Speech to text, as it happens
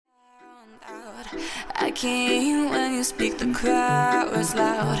I can't hear when you speak, the crowd was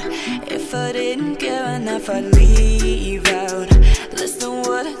loud. If I didn't care enough, I'd leave out. Listen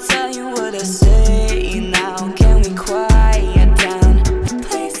what I tell you, what I say now. Can we quiet down?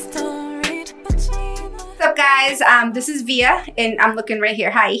 Please don't read between. What's up, guys? This is Via, and I'm looking right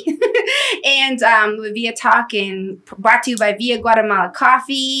here. Hi. And with Via Talking, brought to you by Via Guatemala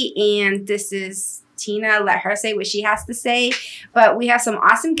Coffee, and this is Tina. Let her say what she has to say. But we have some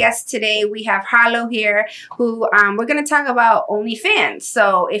awesome guests today. We have Harlow here, who we're going to talk about OnlyFans.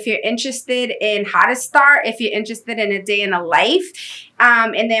 So if you're interested in how to start, if you're interested in a day in a life,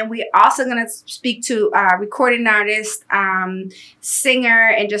 and then we're also going to speak to recording artist, singer,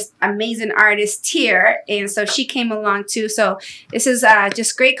 and just amazing artist here. And so she came along too. So this is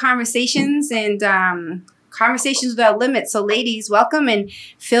just great conversations and conversations without limits. So ladies, welcome and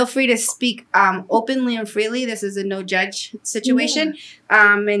feel free to speak openly and freely. This is a no judge situation.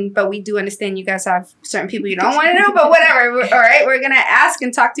 But we do understand you guys have certain people you don't want to know, but whatever. All right, we're gonna ask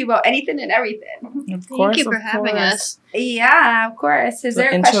and talk to you about anything and everything. Of course, Thank you for having us. Yeah, of course. Is there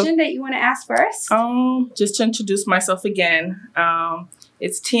a question that you want to ask first? Just to introduce myself again.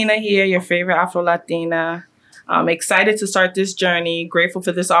 It's Tina here, your favorite Afro-Latina. I'm excited to start this journey, grateful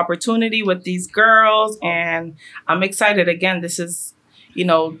for this opportunity with these girls, and I'm excited. Again, this is,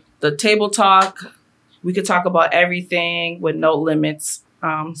 the table talk. We could talk about everything with no limits.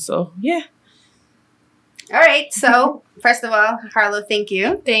 Yeah. All right. So, first of all, Harlow, thank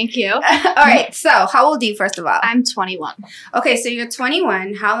you. Thank you. All right. So, how old are you, first of all? I'm 21. Okay, so you're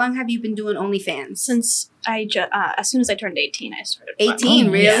 21. How long have you been doing OnlyFans? Since as soon as I turned 18, I started.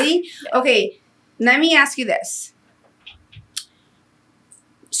 18, really? Yeah. Okay. Let me ask you this.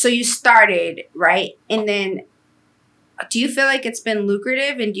 So you started, right? And then do you feel like it's been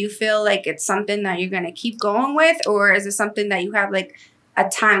lucrative and do you feel like it's something that you're going to keep going with, or is it something that you have like a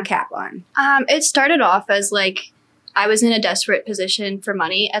time cap on? It started off as like I was in a desperate position for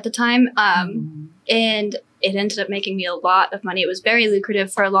money at the time. And it ended up making me a lot of money. It was very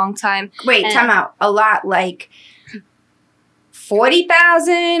lucrative for a long time. Wait, time out. A lot, like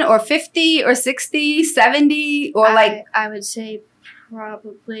 40,000 or 50 or 60, 70 or like I would say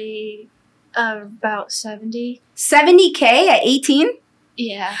probably about 70. 70K at 18?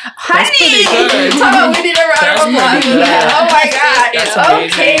 Yeah. That's pretty good. Oh, we need a round of applause. Oh my God.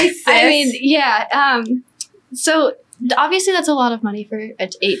 That's okay, amazing. sis. I mean, yeah. So obviously that's a lot of money for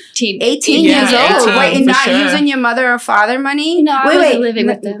 18. 18 Yeah, years old. 18, Wait, and for not sure. using your mother or father money? No, I wasn't living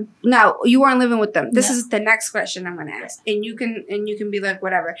with them. No, you weren't living with them. This No. is the next question I'm gonna ask. And you can be like,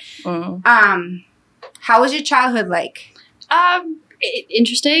 whatever. How was your childhood like?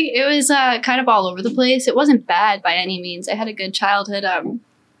 Interesting. It was kind of all over the place. It wasn't bad by any means. I had a good childhood.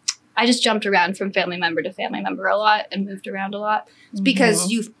 I just jumped around from family member to family member a lot and moved around a lot.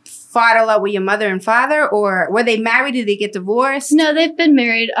 Because you fought a lot with your mother and father, or were they married? Did they get divorced? No, they've been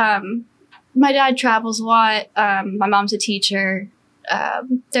married. My dad travels a lot. My mom's a teacher.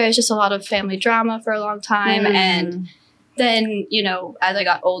 There's just a lot of family drama for a long time. And then, as I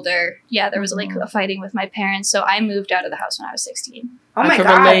got older, there was like a fighting with my parents. So I moved out of the house when I was 16. Oh my I could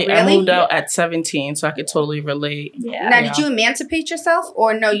God, relate. really? I moved out at 17, so I could totally relate. Yeah. Now, did you emancipate yourself,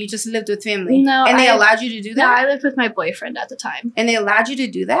 or no, you just lived with family? No, And they allowed you to do No, that? I lived with my boyfriend at the time. And they allowed you to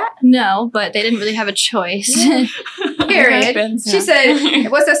do that? No, but they didn't really have a choice. Period. happens. She said,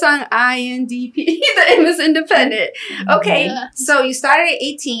 what's that song? INDP, the Aimless Independent. Okay, Yeah. so you started at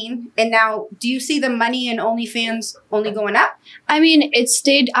 18, and now do you see the money in OnlyFans only going up? I mean, it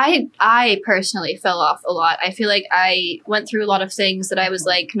stayed. I personally fell off a lot. I feel like I went through a lot of things that I was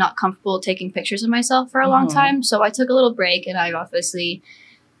like not comfortable taking pictures of myself for a long time. So I took a little break, and I obviously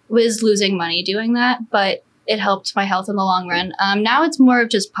was losing money doing that, but it helped my health in the long run. Now it's more of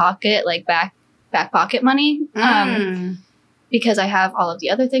just pocket, like back pocket money, because I have all of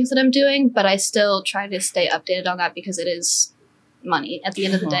the other things that I'm doing, but I still try to stay updated on that because it is money at the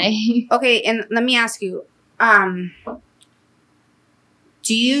end of the day. Okay, and let me ask you,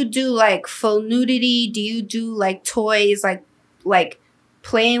 do you do like full nudity? Do you do like toys, like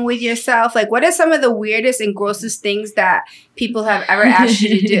playing with yourself? Like, what are some of the weirdest and grossest things that people have ever asked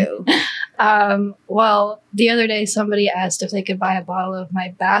you to do? Well, the other day somebody asked if they could buy a bottle of my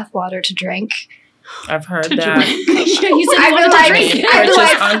bath water to drink. I've heard that. He said he I'd wanted to drink. I'd be Purchase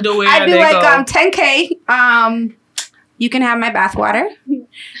like, underwear. I'd be they like, go. 10K. You can have my bath water.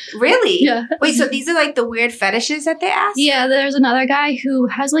 Really? Yeah. Wait, so these are like the weird fetishes that they ask? Yeah, there's another guy who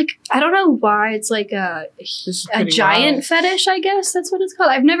has like, I don't know why it's like a giant wild. fetish, I guess that's what it's called.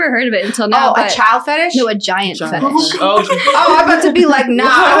 I've never heard of it until now. Oh, a but child fetish? no, a giant fetish. Oh, I'm about to be like, nah.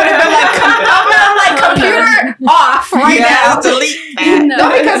 I'm like, computer off right now. Delete that.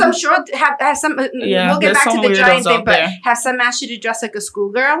 No, because I'm sure have some. We'll get there's back to some the giant weirdos thing, out but there. have some asked you to dress like a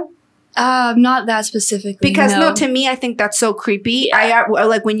schoolgirl? Not that specifically. Because no, to me, I think that's so creepy. Yeah. I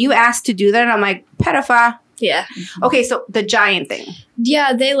like when you ask to do that, I'm like pedophile. Yeah. Okay, so the giant thing.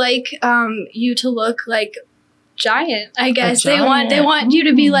 Yeah, they like you to look like giant, I guess. giant. They want you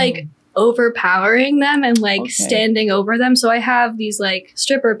to be like overpowering them and like Okay. standing over them. So I have these like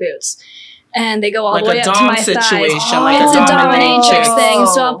stripper boots. And they go all Like the way a up to dom my situation, thighs. like It's a dominatrix. dominatrix thing.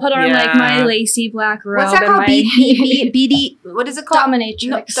 So I'll put on like my Yeah. lacy black robe. What's that and called? my BD? What is it called?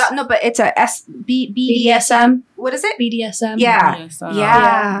 dominatrix. No, but it's a BDSM. What is it? BDSM. Yeah. Yes,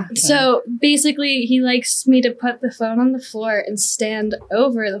 Yeah. Okay. So basically, he likes me to put the phone on the floor and stand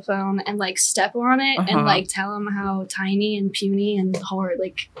over the phone and like step on it and Uh-huh. like tell him how tiny and puny and horrid,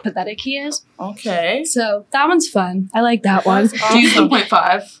 like pathetic he is. Okay. So that one's fun. I like that one. Do you use the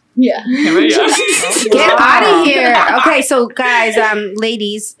 0.5? Yeah. Get out of here. Okay, so guys,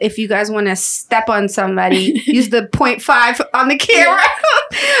 ladies, if you guys want to step on somebody, use the 0.5 on the camera.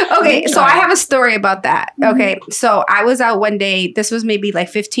 Okay, so I have a story about that. Okay, so I was out one day, this was maybe like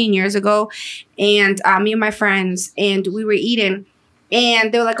 15 years ago, and me and my friends, and we were eating,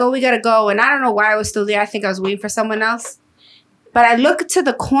 and they were like, oh, we gotta go. And I don't know why I was still there. I think I was waiting for someone else. But I look to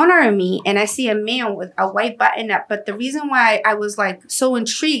the corner of me and I see a man with a white button up. But the reason why I was like so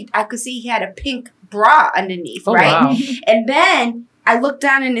intrigued, I could see he had a pink bra underneath, Oh, right? wow. And then I looked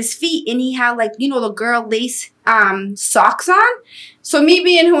down in his feet and he had like, you know, the girl lace socks on. So me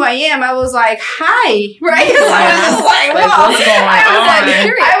being who I am, I was like, hi, right? So I was just like, Like, whoa. what's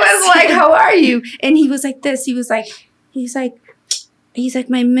going I was like, how are you? And he was like this. He's like,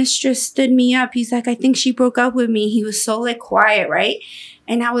 my mistress stood me up. He's like, I think she broke up with me. He was so like quiet, right?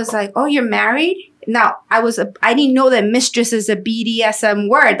 And I was like, oh, you're married? Now, I didn't know that mistress is a BDSM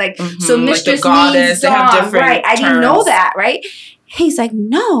word. Like, so Mhm, like mistress the goddess, means they have dom, different right? I didn't know terms. that, right? He's like,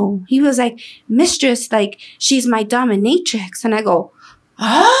 no. He was like, mistress, like, she's my dominatrix. And I go,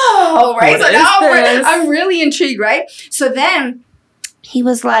 oh, right? What So now is this? I'm really intrigued, right? So then he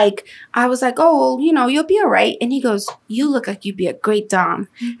was like, I was like, oh, well, you know, you'll be all right. And he goes, you look like you'd be a great dom.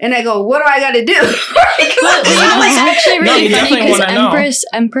 And I go, what do I got to do? But you know what's actually No, really you funny definitely because wanna know.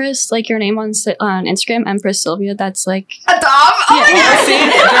 Empress, like your name on Instagram, Empress Sylvia, that's like A dom? Oh, my Yeah. God. See?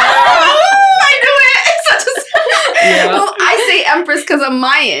 I knew it. It's such a... Yeah. Well, I say Empress because I'm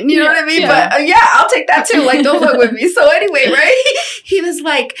Mayan. You know what I mean? Yeah. But yeah, I'll take that too. Like, don't fuck with me. So anyway, right? He was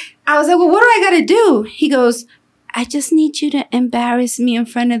like, I was like, well, what do I got to do? He goes, I just need you to embarrass me in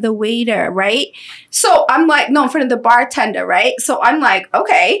front of the waiter, right? So I'm like, no, in front of the bartender, right? So I'm like,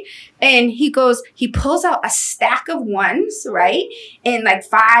 okay. And he goes, he pulls out a stack of ones, right? And like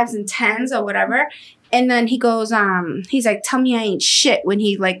 5s and 10s or whatever. And then he goes, he's like, tell me I ain't shit when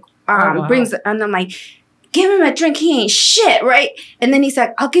he like wow. brings it. And I'm like, give him a drink, he ain't shit, right? And then he's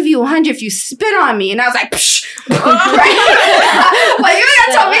like, I'll give you 100 if you spit on me. And I was like, psh, right? Like, you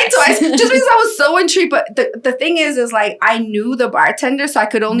gotta tell me twice. Just because I was so intrigued. But the thing is like, I knew the bartender, so I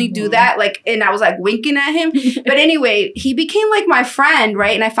could only do that. Like, and I was like winking at him. But anyway, he became like my friend,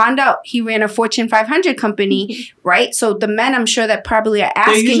 right? And I found out he ran a Fortune 500 company, right? So the men, I'm sure that probably are They're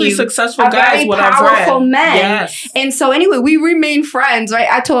asking usually you, successful are guys, very what I've read. powerful men. Yes. And so anyway, we remained friends, right?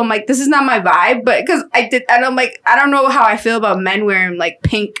 I told him like, this is not my vibe, but because I did, and I'm like, I don't know how I feel about men wearing like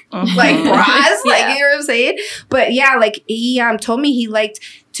pink, like bras, like, you know what I'm saying? But yeah, like he told me he liked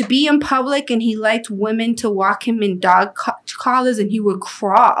to be in public and he liked women to walk him in dog collars and he would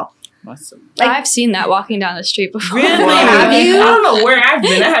crawl. Awesome. Like- I've seen that walking down the street before. Really? Have you? I don't know where I've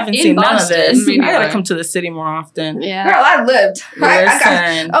been. I haven't In seen Boston. none of this. Me I gotta neither. come to the city more often. Yeah. Girl, I lived. Right? I got,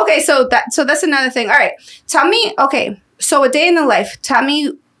 Listen. okay, so that's another thing. All right, tell me. Okay, so a day in the life. Tell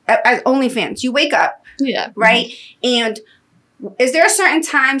me, as OnlyFans, you wake up, Yeah. right? And is there a certain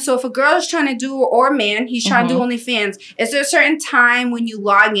time? So if a girl is trying to do, or a man, he's trying to do OnlyFans, is there a certain time when you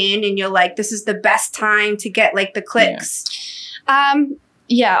log in and you're like, this is the best time to get like the clicks?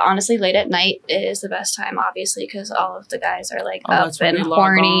 Yeah, honestly, late at night is the best time, obviously, because all of the guys are like Oh, up that's when and they log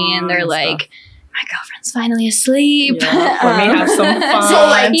horny, on and they're and like, my girlfriend's finally asleep. Yeah, let me have some fun. So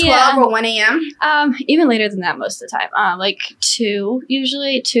like 12 or 1 a.m.? Even later than that most of the time. Like 2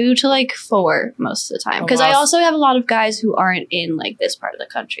 to like 4 most of the time. Because I also have a lot of guys who aren't in like this part of the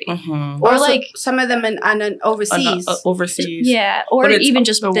country. Or Or like some of them overseas. Overseas. yeah, or But it's even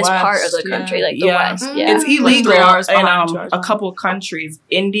just the this part of West, the country, yeah. like the Yeah. West. Mm. Yeah. It's Like illegal 3 hours in behind, 2 hours a couple of countries.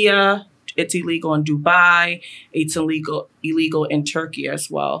 India, it's illegal in Dubai. It's illegal in Turkey as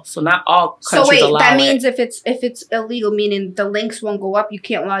well. So not all So countries wait, allow that it. means if it's illegal, meaning the links won't go up, you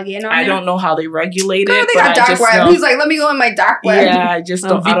can't log in on it? I don't know how they regulate Girl, it, they but got I dark just web. know. He's like, let me go on my dark web. Yeah, I just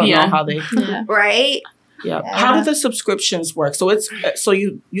don't. I don't know VPN. how they. Yeah. Right? Yeah. Yeah. How do the subscriptions work? So it's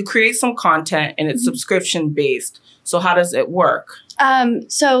you create some content and it's subscription based. So how does it work?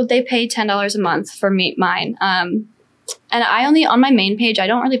 So they pay $10 a month for mine. And I only, on my main page, I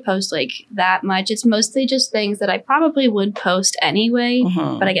don't really post like that much. It's mostly just things that I probably would post anyway,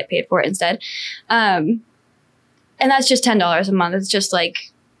 Mhm. but I get paid for it instead. And that's just $10 a month. It's just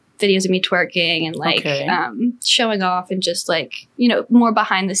like videos of me twerking and like Okay. showing off and just like, you know, more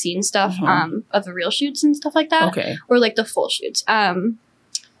behind the scenes stuff of the real shoots and stuff like that. Okay. Or like the full shoots.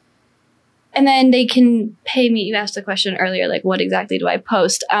 And then they can pay me. You asked the question earlier, like, what exactly do I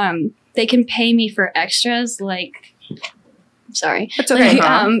post? They can pay me for extras, like, sorry, It's okay.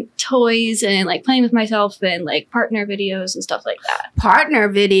 like, toys and like playing with myself and like partner videos and stuff like that. Partner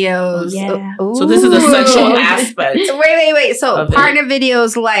videos. Yeah. So this is a sexual Ooh. aspect. Wait. So Of it. partner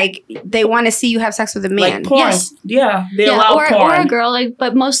videos, like they want to see you have sex with a man. Like porn. Yes. Yeah. They Yeah, allow or porn. a girl, like,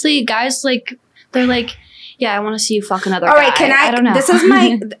 but mostly guys, like, they're like, yeah, I want to see you fuck another All right, guy. can I don't know. This is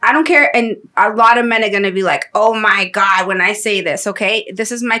my, I don't care. And a lot of men are going to be like, oh my God, when I say this, okay?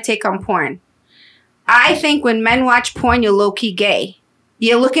 This is my take on porn. I think when men watch porn, you're low-key gay.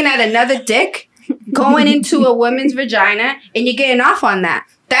 You're looking at another dick going into a woman's vagina and you're getting off on that.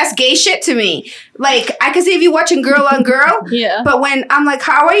 That's gay shit to me. Like, I can see if you're watching girl on girl, Yeah. but when I'm like,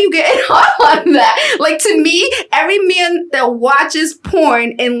 how are you getting off on that? Like, to me, every man that watches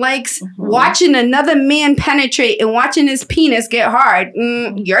porn and likes watching another man penetrate and watching his penis get hard,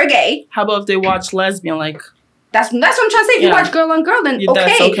 you're gay. How about if they watch lesbian? Like, That's what I'm trying to say. If you Yeah. watch girl on girl, then yeah, okay,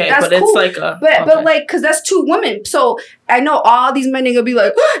 that's okay. that's But cool. it's like a. But okay. like, cause that's 2 women. So I know all these men are gonna be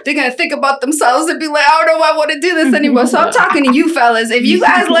like, they're gonna think about themselves and be like, I don't know if I want to do this anymore. So I'm talking to you fellas. If you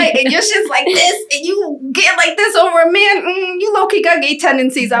guys like, and your shit's like this, and you get like this over a man, you low key got gay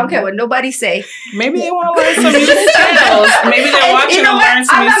tendencies. I don't care what nobody say. Maybe they want to learn some new skills. Maybe they're And watching you know and what? learn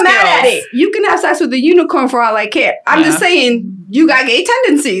some I'm new not skills. mad at it. You can have sex with a unicorn for all I care. I'm Yeah. just saying you got gay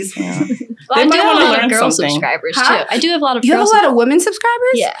tendencies. Yeah. Well, They I do might have a wanna lot of learn girl something. subscribers Huh? too. I do have a lot of You have girl a lot of women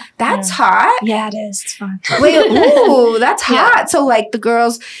subscribers? Yeah. That's hot. Yeah, it is. It's fun. Wait, ooh, that's Yeah. hot. So like the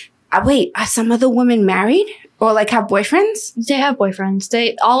girls, wait, are some of the women married or like have boyfriends? They have boyfriends.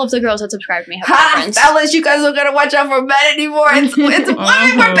 All of the girls that subscribe to me have Ha! boyfriends. Fellas, you guys don't gotta watch out for men anymore. It's women. We're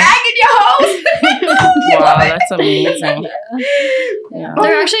Mhm. bagging your hoes. Wow, that's amazing. Yeah.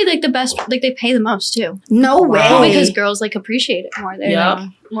 They're actually like the best. Like they pay the most too. No way. Wow. Well, because girls like appreciate it more. They're Yep. like,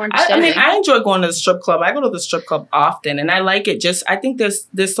 more I mean, understanding. I enjoy going to the strip club. I go to the strip club often, and I like it. Just, I think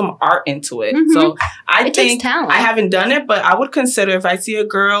there's some art into it. Mhm. So I It takes think talent. I haven't done it, but I would consider if I see a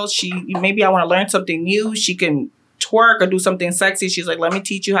girl, maybe I want to learn something new. She can twerk or do something sexy. She's like, let me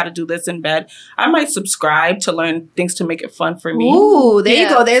teach you how to do this in bed. I might subscribe to learn things to make it fun for me. Ooh, there you Yeah.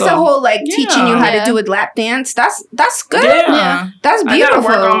 go. There's a So, whole like teaching you how to Yeah. do a lap dance. That's good. Yeah. That's I gotta beautiful.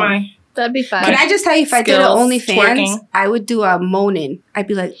 work on my. That'd be fun. Can I just tell you, if I did an skills, OnlyFans, twerking. I would do a moaning. I'd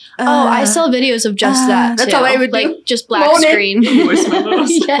be like, Oh, I saw videos of just that. that's too. all I would do. Like just black Moan it. screen. Voice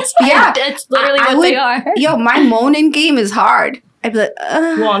memos. Yes, Yeah. that's literally I what they would- are. Yo, my moaning game is hard. I'd be like,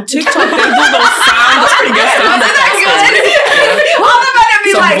 Well, on TikTok, they do those sound. That's pretty good sound Wasn't effects. that good? All the men would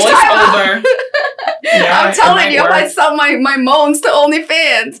be Some like, voiceover. Yeah, I'm it telling might you, work. I sell my moans to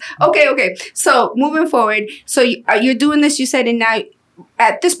OnlyFans. Okay. So moving forward, so you're doing this. You said, and now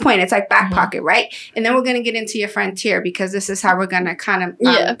at this point, it's like back Mm-hmm. pocket, right? And then we're gonna get into your frontier because this is how we're gonna kind of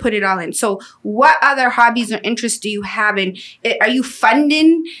Yeah. put it all in. So, what other hobbies or interests do you have? And are you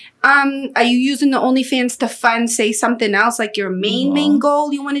funding? Are you using the OnlyFans to fund, say, something else like your main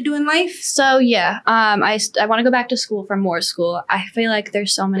goal you want to do in life? So yeah, I want to go back to school for more school. I feel like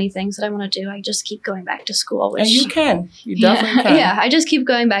there's so many things that I want to do. I just keep going back to school. Which, And you can. You definitely can. Yeah, I just keep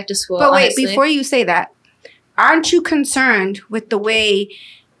going back to school. But wait, honestly. before you say that, aren't you concerned with the way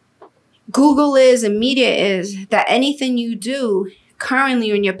Google is and media is that anything you do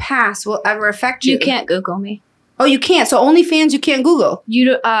currently or in your past will ever affect you? You can't Google me. Oh, you can't. So OnlyFans, you can't Google.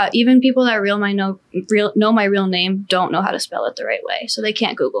 You even people that know my real name don't know how to spell it the right way, so they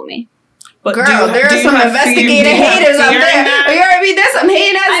can't Google me. But Girl, do there are you some have investigative do you have haters out fear in there. that? You heard me? There's some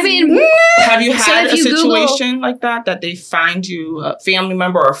haters. I mean, Have Have you had a situation Google, like that they find you a family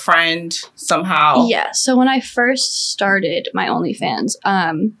member or a friend somehow? Yeah. So when I first started my OnlyFans,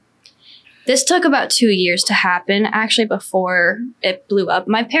 this took about 2 years to happen, actually, before it blew up.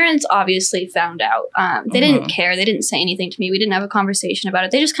 My parents obviously found out. They didn't care. They didn't say anything to me. We didn't have a conversation about it.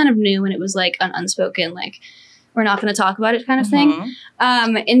 They just kind of knew, and it was like an unspoken, like, we're not going to talk about it kind of thing.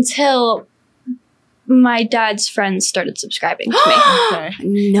 Until my dad's friends started subscribing to me. Okay.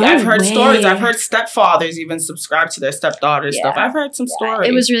 No I've heard way. stories. I've heard stepfathers even subscribe to their stepdaughters' stuff. I've heard some stories.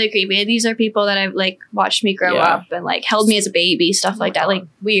 It was really creepy. These are people that have like watched me grow up and like held me as a baby, stuff like that. Like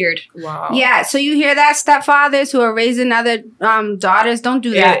weird. Wow. Yeah, so you hear that, stepfathers who are raising other daughters, don't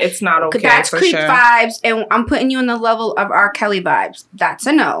do that. It's not okay. That's for creep sure. vibes, and I'm putting you on the level of R. Kelly vibes. That's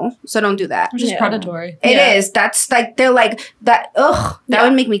a no, so don't do that. Which is predatory. It is. That's like, they're like, that, that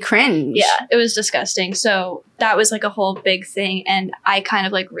would make me cringe. Yeah, it was disgusting. So that was like a whole big thing, and I kind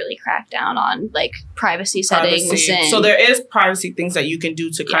of like really cracked down on like privacy settings. And so there is privacy things that you can do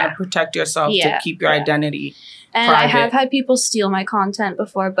to kind of protect yourself to keep your identity and private. I have had people steal my content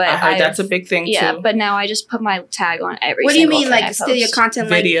before, but I heard that's a big thing too. Yeah, but now I just put my tag on every. What do you single mean, thing like I steal your post. content,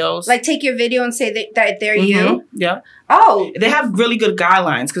 Videos, like take your video and say that they're you? Yeah. Oh, they have really good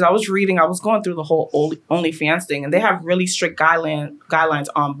guidelines, because I was going through the whole OnlyFans thing, and they have really strict guidelines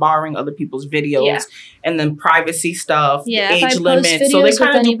on borrowing other people's videos and then privacy stuff, age if I limits. Post So they videos kind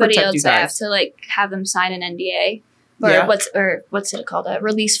with of do anybody protect else, you I have guys. to like have them sign an NDA. What's it called? A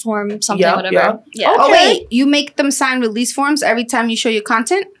release form, something, whatever. Yeah. Oh wait, you make them sign release forms every time you show your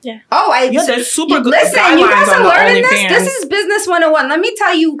content? Yeah. Oh, there's super good listen, guidelines you guys on are the learning this. OnlyFans. This is business 101. Let me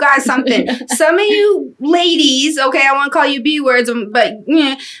tell you guys something. Some of you ladies, okay, I won't call you B words, but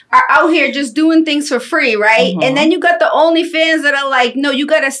are out here just doing things for free, right? And then you got the OnlyFans that are like, no, you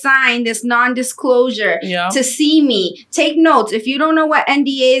got to sign this non-disclosure to see me. Take notes. If you don't know what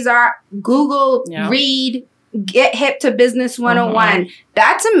NDAs are, Google, read. Get hip to business 101.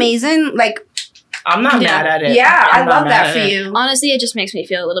 That's amazing. Like, I'm not mad at it. Yeah, I love that for you. Honestly, it just makes me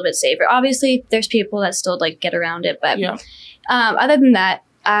feel a little bit safer. Obviously, there's people that still like get around it, but other than that,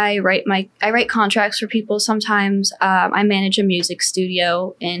 I write contracts for people sometimes. I manage a music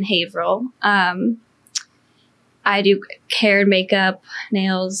studio in Haverhill. I do hair and makeup,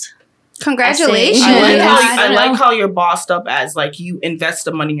 nails. Congratulations. I like how you're bossed up as like you invest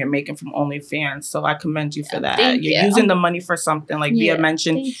the money you're making from OnlyFans. So I commend you for that. You're using the money for something. Like Via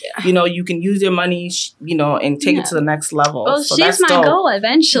mentioned, you can use your money, and take it to the next level. Well, so she's my goal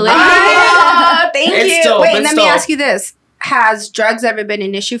eventually. Thank you. Dope, wait, let me ask you this. Has drugs ever been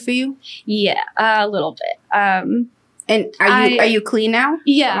an issue for you? Yeah, a little bit. And are you clean now?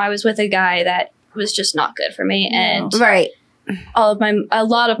 Yeah, I was with a guy that was just not good for me, and a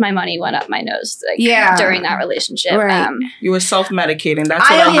lot of my money went up my nose during that relationship. You were self-medicating. That's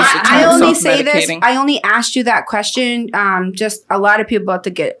what I only say this. I only asked you that question. Just a lot of people about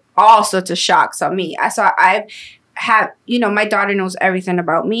to get all sorts of shocks on me. I've had, my daughter knows everything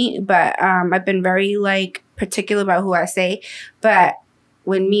about me, but I've been very like particular about who I say. But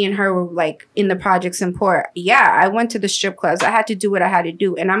when me and her were like in the projects in Port, I went to the strip clubs. I had to do what I had to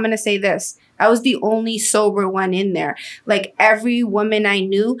do. And I'm going to say this. I was the only sober one in there. Like every woman I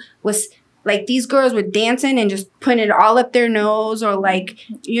knew was like, these girls were dancing and just putting it all up their nose, or like,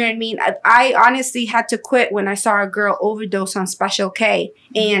 you know what I mean? I honestly had to quit when I saw a girl overdose on Special K.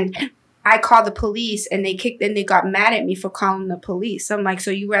 And I called the police, and they got mad at me for calling the police. I'm like,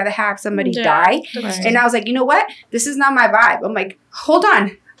 so you rather have somebody die? Right. And I was like, you know what? This is not my vibe. I'm like, hold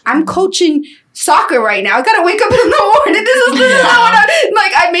on. I'm coaching soccer right now. I gotta wake up in the morning. This is not what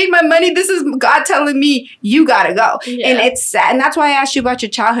I made my money. This is God telling me you gotta go. Yeah. And it's sad. And that's why I asked you about your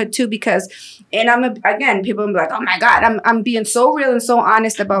childhood too, because, and people will be like, oh my God, I'm being so real and so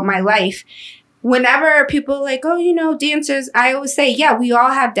honest about my life. Whenever people are like, oh, dancers, I always say, yeah, we all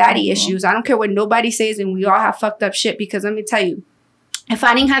have daddy issues. I don't care what nobody says, and we all have fucked up shit, because let me tell you, if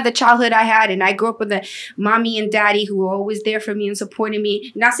I didn't have the childhood I had, and I grew up with a mommy and daddy who were always there for me and supporting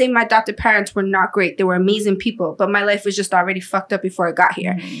me, not saying my adopted parents were not great. They were amazing people, but my life was just already fucked up before I got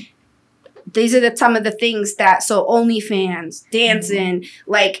here. These are some of the things so OnlyFans, dancing,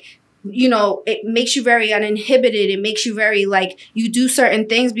 like, it makes you very uninhibited. It makes you very like, you do certain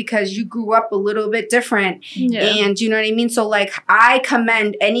things because you grew up a little bit different. Yeah. And you know what I mean? So like, I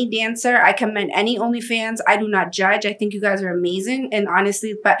commend any dancer. I commend any OnlyFans. I do not judge. I think you guys are amazing. And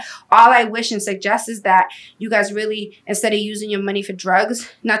honestly, but all I wish and suggest is that you guys really, instead of using your money for drugs,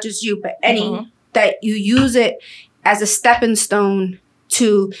 not just you, but any, that you use it as a stepping stone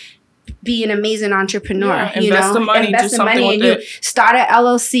to be an amazing entrepreneur. Yeah, invest the money, invest do the something money, with and it. you start an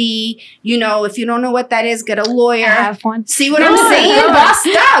LLC. If you don't know what that is, get a lawyer. I have one. See what I'm saying? Boss,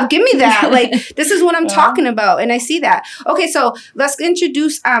 stop. Give me that. Like, this is what I'm talking about. And I see that. Okay, so let's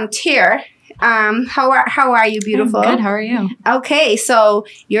introduce Tier. How are you, beautiful? Good. How are you? Okay, so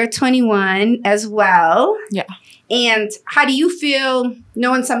you're 21 as well. Yeah. And how do you feel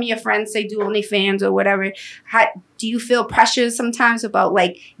knowing some of your friends, they do OnlyFans or whatever? How do you feel pressure sometimes about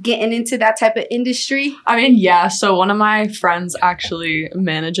like getting into that type of industry? I mean, yeah. So one of my friends actually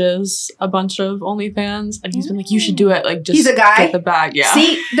manages a bunch of OnlyFans, and he's been like, "You should do it. Like, just He's a guy? get the bag." Yeah.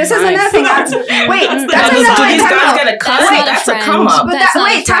 See, this is Nice. another thing. That's Do another these time guys out. get a cut? That's not a That's a friend. come up. But That's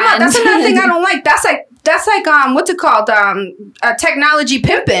not a time out. friend. That's another thing I don't like. That's like what's it called? Technology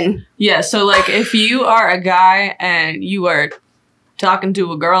pimping. Yeah. So like, if you are a guy and you are talking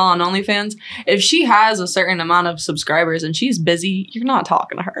to a girl on OnlyFans, if she has a certain amount of subscribers and she's busy, you're not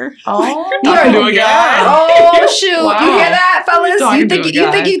talking to her. Oh, Talking to a guy. Oh shoot! Wow. You hear that, fellas? Talking You to think a you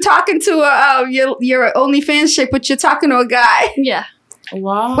guy. think you talking to your OnlyFans chick, but you're talking to a guy. Yeah.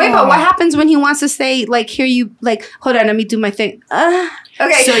 Wow. Wait, but what happens when he wants to say like, hear you like? Hold on, let me do my thing.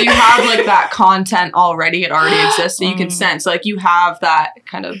 Okay. So you have like that content already. It already exists. So you can send. So like you have that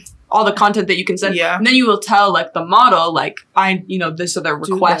kind of all the content that you can send. Yeah. And then you will tell like the model, like, this are the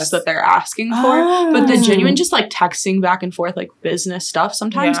requests this. that they're asking for. Oh. But the genuine just like texting back and forth, like business stuff.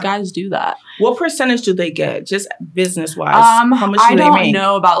 Sometimes Yeah. guys do that. What percentage do they get, just business wise? How much I do they don't make?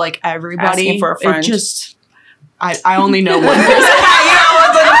 know about like everybody. Asking for a friend. It just, I only know one person.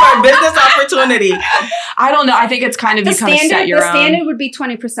 For a business opportunity, I don't know. I think it's kind of the you kind of set your the own. standard would be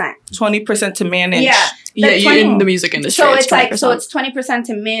 20%. 20% to manage. Yeah. Yeah, the you're 20 in the music industry. So it's like 20%. it's 20%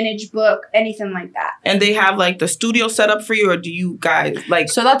 to manage, book, anything like that. And they have like the studio set up for you, or do you guys like?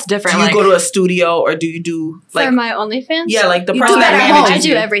 So that's different. Do you like, go to a studio, or do you do like? For my OnlyFans? Yeah, like the You person do that that at home. manages I do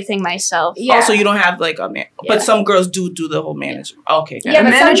you. everything myself. Yeah. Also, you don't have like a man, but Yeah. some girls do the whole management. Okay. Yeah, And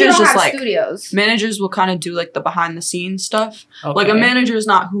but some managers people don't just have like studios. managers will kind of do like the behind the scenes stuff. Okay. Like a manager is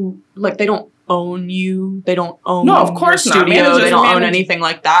not who like they don't own you. They don't own No, of course your not. studio. Managers They don't are own managers. anything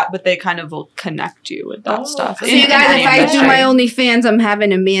like that, but they kind of will connect you with that Oh. stuff. So So you guys, any if I do industry. my OnlyFans, I'm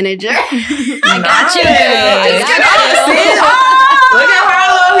having a manager. I got you. Nice. I got you. See? Look at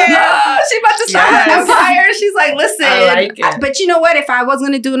her little hair. She about to start her Yes. empire. She's like, listen. I like it. But you know what? If I was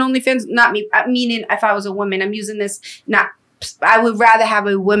going to do an OnlyFans, not me, meaning if I was a woman, I'm using this, I would rather have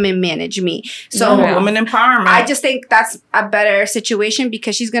a woman manage me. So No, women empowerment. I just think that's a better situation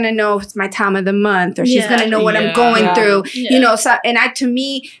because she's gonna know it's my time of the month, or she's Yeah. gonna know what I'm Yeah. going Yeah. through. Yeah. So to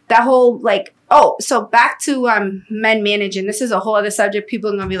me, that whole like, so back to men managing. This is a whole other subject. People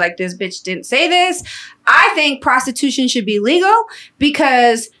are gonna be like, this bitch didn't say this. I think prostitution should be legal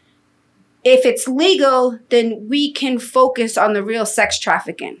because if it's legal, then we can focus on the real sex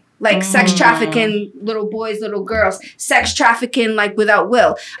trafficking. Like sex trafficking little boys, little girls, sex trafficking like without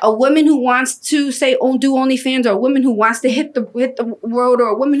will. A woman who wants to say do OnlyFans, or a woman who wants to hit the road, or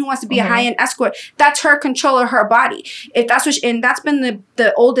a woman who wants to be a high end escort, that's her control of her body. If that's and that's been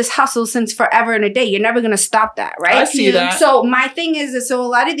the oldest hustle since forever and a day. You're never gonna stop that, right? I see that. So my thing is so a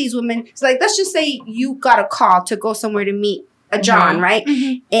lot of these women, it's like let's just say you got a call to go somewhere to meet a John, right?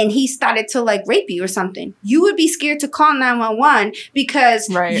 Mhm. And he started to like rape you or something. You would be scared to call 911 because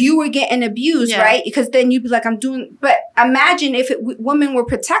Right. you were getting abused, Yeah. right? Because then you'd be like, I'm doing, but imagine if women were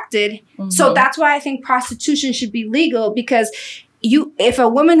protected. So that's why I think prostitution should be legal because if a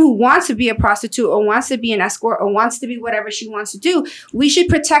woman who wants to be a prostitute or wants to be an escort or wants to be whatever she wants to do, we should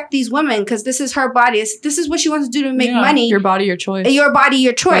protect these women because this is her body. This is what she wants to do to make money. Your body, your choice. Your body,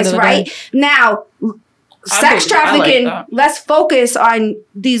 your choice, End of the right? day. Now, sex I like trafficking, that. let's focus on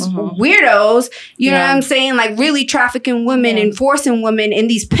these weirdos, you know what Yeah. I'm saying? Like really trafficking women and forcing women and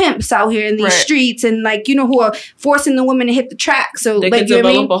these pimps out here in these Right. streets and like, who are forcing the women to hit the track. So They like, could you know what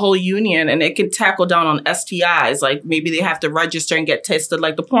I develop mean? a whole union, and it could tackle down on STIs. Like maybe they have to register and get tested,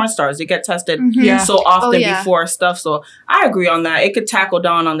 like the porn stars. They get tested Yeah. so often Oh, yeah. before stuff. So I agree on that. It could tackle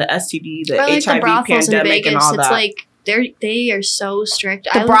down on the STD, the Or like the HIV brothels in pandemic, and Vegas. all It's that. like they are so strict.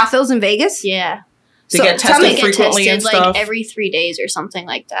 The brothels in Vegas? Yeah. They So get tell me- tested They get frequently and tested stuff. like every 3 days or something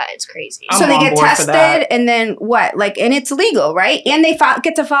like that. It's crazy. I'm So they on get board for tested that. and then what? Like, and it's legal, right? And they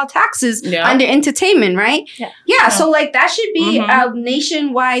get to file taxes Yeah. under entertainment, right? Yeah. Yeah. So like that should be Mhm. a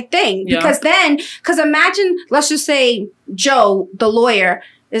nationwide thing Yeah. because imagine, let's just say Joe, the lawyer,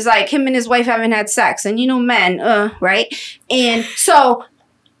 is like him and his wife haven't had sex and men, right? And so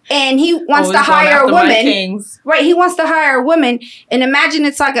and he wants Always to going hire a after my woman. kings. Right, he wants to hire a woman, and imagine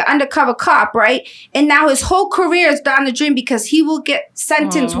it's like an undercover cop, right? And now his whole career is down the drain because he will get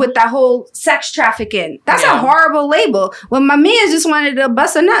sentenced with that whole sex trafficking. That's a horrible label. When my man just wanted to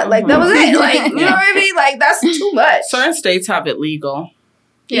bust a nut, like that was it. Like you know what I mean? Like that's too much. Certain states have it legal.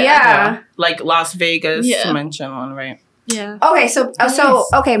 Yeah. Like Las Vegas, Yeah. to mention one, right? Yeah. Okay, so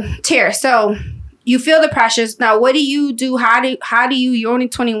okay, Tyr. So you feel the pressures. Now, what do you do? How do you? You're only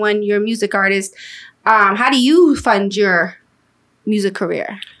 21. You're a music artist. How do you fund your music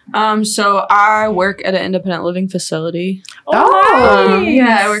career? So I work at an independent living facility. Oh,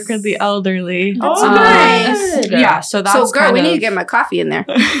 Yeah, I work with the elderly. That's nice. Yeah, so that's So, girl, kind we need to of- get my coffee in there.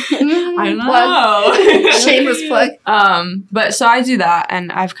 I Plug. know. Shameless plug. But so I do that,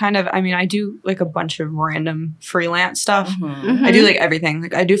 and I do like a bunch of random freelance stuff. Mm-hmm. I do like everything.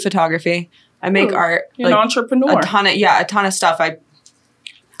 Like I do photography. I make art. You're an like entrepreneur. a ton of stuff.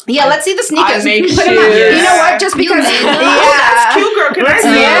 Yeah, let's see the sneakers. I make Put 'em on. shoes. You know what? Just because. made them. Yeah. Cute girl, can I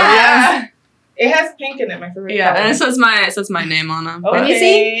see Yeah. it? It has pink in it, my favorite. Yeah, color. and it says my name on them. Let me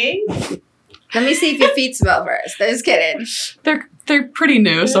Okay. Let me see if your feet smell first. Just kidding. They're pretty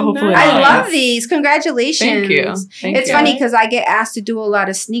new, so hopefully. I not. love these. Congratulations. Thank you. Thank It's you. funny because I get asked to do a lot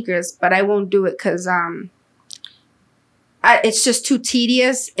of sneakers, but I won't do it because it's just too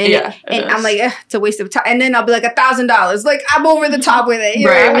tedious, and Yeah, it I'm is. like, it's a waste of time. And then I'll be like $1,000. Like I'm over the top with it. You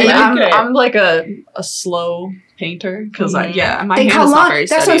know Right. what I mean? I'm like a slow painter because my Think hand how is not long. very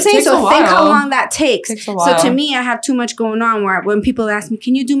That's steady. what I'm It saying. takes So a think how while. long that takes. Takes a So while. to me, I have too much going on. Where when people ask me,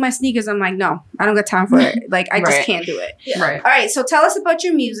 "Can you do my sneakers?" I'm like, "No, I don't got time for it. Like I just Right. can't do it." Right. All right. So tell us about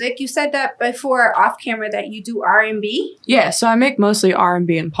your music. You said that before off camera that you do R&B. Yeah, so I make mostly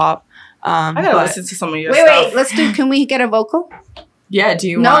R&B and pop. I gotta but- listen to some of your Wait, stuff. let's do. Can we get a vocal? Yeah, do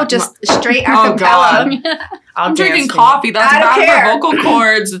you No, want? just straight Oh, acapella. God. I'll I'm drinking dance for coffee. That's I don't bad care. for vocal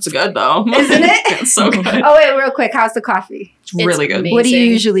cords. It's good though. Isn't it? It's so good. Oh wait, real quick. How's the coffee? It's really good. amazing. What do you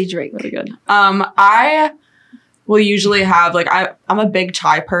usually drink? Really good. I will usually have I'm a big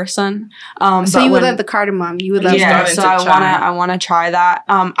chai person. So but you would when- love the cardamom. You would love. yeah, got so into I chai. wanna try that.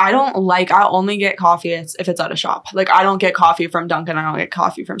 I'll only get coffee if it's at a shop. Like I don't get coffee from Dunkin'. I don't get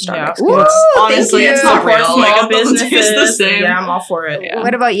coffee from Starbucks. Yeah. Ooh, It's- thank honestly, it's you. not Support real. small Like it doesn't taste the businesses. same. Yeah, I'm all for it. Yeah.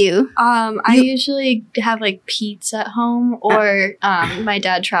 What about you? I usually have like pizza at home, or my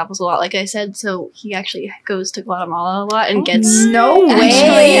dad travels a lot, like I said, so he actually goes to Guatemala a lot and gets. No Actually,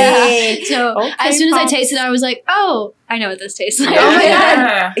 way. yeah. So Okay, as soon as I Pop. tasted it, I was like, "Oh, I know what this tastes like." Oh my God.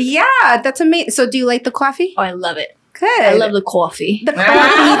 Yeah. Yeah, that's amazing. So do you like the coffee? Oh, I love it. Good. I love the coffee. the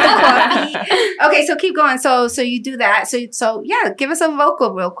coffee. Okay, so keep going. So you do that. So yeah, give us a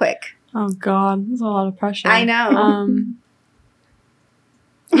vocal real quick. Oh God, that's a lot of pressure. I know.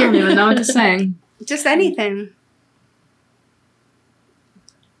 I don't even know what to sing. Just anything.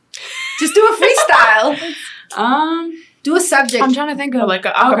 Just do a freestyle. Do a subject. I'm trying to think of Like a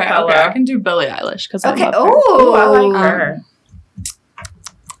okay, acapella. okay, I can do Billie Eilish because Okay. I love her. Oh, I like her.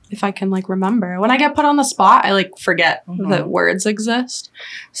 If I can like remember when I get put on the spot, I like forget Mhm. that words exist.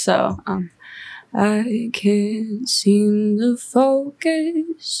 So I can't seem to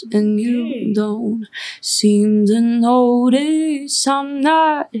focus, and you don't seem to notice I'm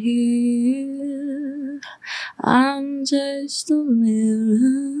not here. I'm just a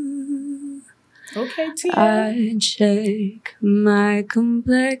mirror. Okay, Tia. I check my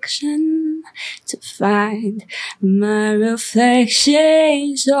complexion to find my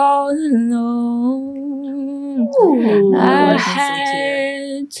reflections all alone. Ooh. I Listen to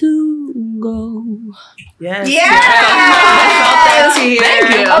had to go. Yes. Yes! Thank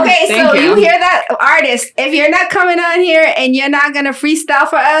you. Okay, Thank so you. you hear that, artist? If you're not coming on here and you're not gonna freestyle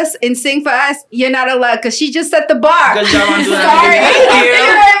for us and sing for us, you're not allowed because she just set the bar. Good job on doing Sorry, that. you Thank you. know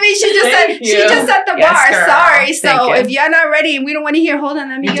what I mean? She just Thank said she you. just set the Yes, bar. girl. Sorry. So Thank you. if you're not ready and we don't want to hear, hold on,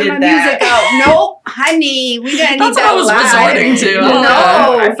 let me You get did my that. music out. Nope, honey, we gonna need That's what that I was live. resorting to.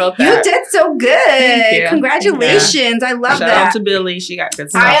 No, I felt you that. did so good. Thank you. Congratulations. I love Shout that. out to Billy. She got good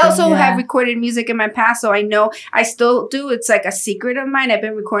stuff. I also Yeah. have recorded music in my past, so I know I still do. It's like a secret of mine. I've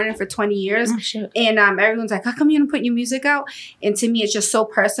been recording for 20 years. Oh, shit. And everyone's like, how come you don't put your music out? And to me, it's just so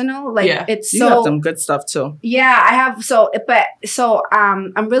personal. Like, Yeah. it's You so... have some good stuff too. Yeah, I have.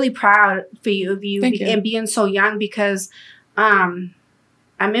 I'm really proud for you of you, Thank you. and being so young because I'm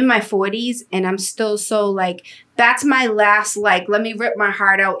in my 40s and I'm still so like that's my last, like, let me rip my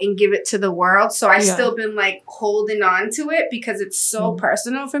heart out and give it to the world. So I still been like holding on to it because it's so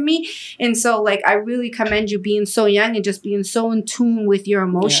personal for me. And so like, I really commend you being so young and just being so in tune with your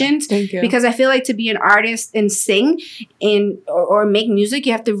emotions. Thank you. Because I feel like to be an artist and sing or make music,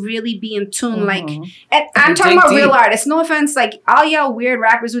 you have to really be in tune. Like, and I'm talking about real artists. No offense, like all y'all weird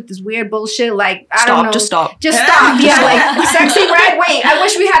rappers with this weird bullshit. Like, I don't know. Just stop. Just stop. Yeah, like sexy red. Wait, I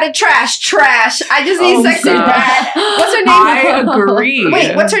wish we had a trash. I just need sexy red. What's her name? I agree.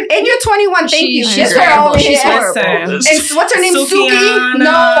 Wait, what's her? And you're 21. Thank you. She's She's her own. She's horrible. And what's her name? Suki?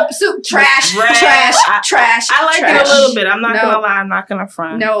 No, trash. I like it a little bit. I'm not No. gonna lie. I'm not gonna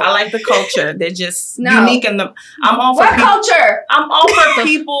front. No. I like the culture. They're just No. unique in them. I'm all for What culture? I'm all for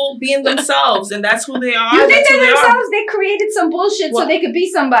people being themselves, and that's who they are. You think That's who they're they are. themselves? They created some bullshit so they could be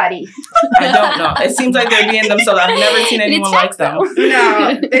somebody. I don't know. It seems like they're being themselves. I've never seen anyone like them.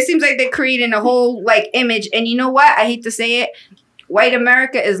 No, it seems like they're creating a whole like image. And you know what? I hate to say it. White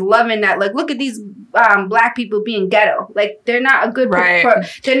America is loving that. Like, look at these black people being ghetto. Like, they're not a good.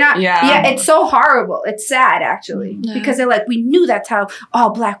 They're not. Yeah, it's so horrible. It's sad actually because they're like, we knew that's how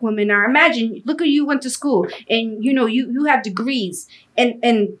all black women are. Imagine, look at you went to school and you know you have degrees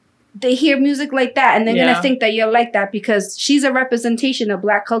and they hear music like that and they're gonna think that you're like that because she's a representation of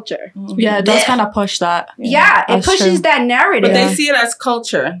black culture. Yeah, it does kind of push that. Yeah, it pushes that narrative. But they see it as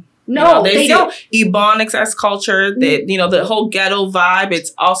culture. No, they don't. see Ebonics as culture. They, the whole ghetto vibe.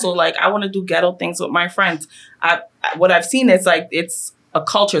 It's also like, I want to do ghetto things with my friends. What I've seen is like, it's a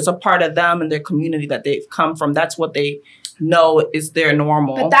culture. It's a part of them and their community that they've come from. That's what they know is their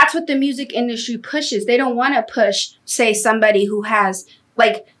normal. But that's what the music industry pushes. They don't want to push, say, somebody who has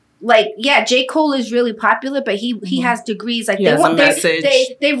J. Cole is really popular, but he has degrees. Like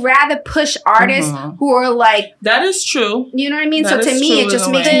they rather push artists who are like, that is true. You know what I mean? That so to me, it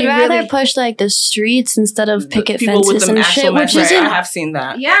just makes me They'd rather really push like the streets instead of picket people fences and shit, which isn't. I have seen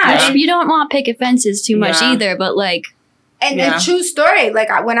that. Yeah. You don't want picket fences too much either, but like. And a true story, like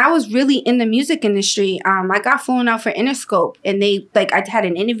when I was really in the music industry, I got flown out for Interscope, and they I had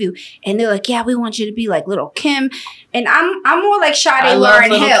an interview, and they're like, "Yeah, we want you to be like Little Kim," and I'm more like Sade Lauryn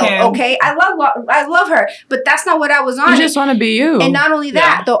Hill. Kim. Okay, I love her, but that's not what I was on. You just want to be you. And not only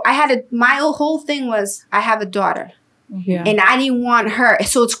that, though, my whole thing was I have a daughter. Yeah. And I didn't want her.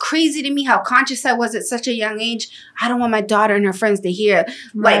 So it's crazy to me how conscious I was at such a young age. I don't want my daughter and her friends to hear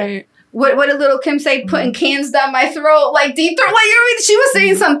like. What did Little Kim say? Putting cans down my throat, like deep throat. Like she was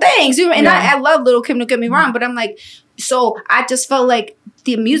saying some things, and I love Little Kim. Don't get me wrong, but I'm like, so I just felt like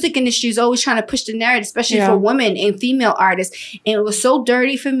the music industry is always trying to push the narrative, especially for women and female artists. And it was so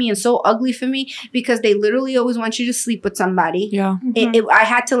dirty for me and so ugly for me because they literally always want you to sleep with somebody. Yeah, I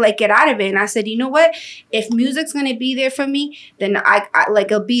had to like get out of it, and I said, you know what? If music's gonna be there for me, then I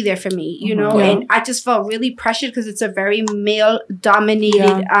it'll be there for me, you know. And I just felt really pressured because it's a very male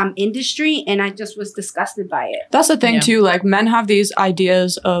dominated industry, and I just was disgusted by it. That's the thing too. Like men have these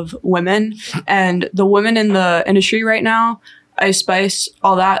ideas of women, and the women in the industry right now. Ice Spice,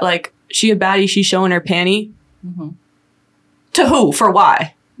 all that, like, she a baddie, she's showing her panty. To who? For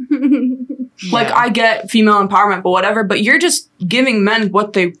why? Like, I get female empowerment, but whatever, but you're just giving men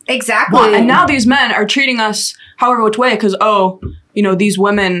what they want. And now these men are treating us however which way, because, these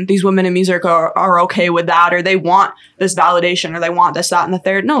women in music are okay with that, or they want this validation, or they want this, that, and the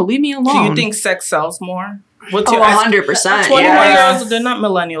third. No, leave me alone. Do you think sex sells more? What's 100%. 21-year-olds, they're not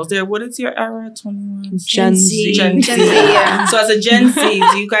millennials. What is your era? 21? Gen Z. Gen Z, yeah. So as a Gen Z,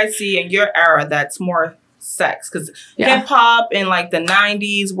 do you guys see in your era that's more sex? Because hip hop in like the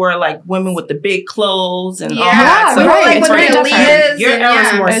 90s were like women with the big clothes and all that. So like what your era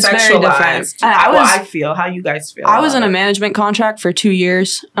is more it's sexualized. I feel. How you guys feel? I was in a management contract for 2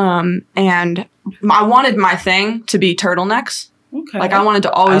 years, and I wanted my thing to be turtlenecks. Okay. Like, I wanted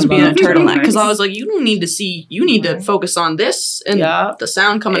to always be in a turtleneck because I was like, you don't need to see, you need to focus on this and the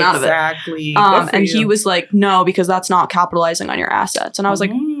sound coming out of it. Exactly. And he was like, no, because that's not capitalizing on your assets. And I was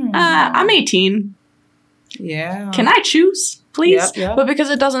like, I'm 18. Yeah. Can I choose, please? Yep. But because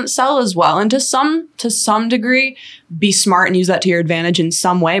it doesn't sell as well. And to some degree, be smart and use that to your advantage in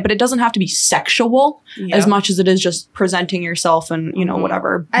some way. But it doesn't have to be sexual as much as it is just presenting yourself and,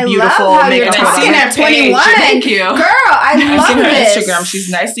 whatever. I beautiful. love how you're talking at 21. Thank you. Girl, I love seen her this. Instagram. She's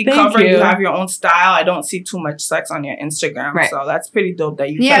nicely covered. You have your own style. I don't see too much sex on your Instagram. Right. So that's pretty dope that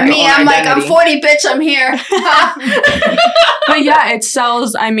you Yeah, me, I'm like, I'm 40, bitch, I'm here. But yeah, it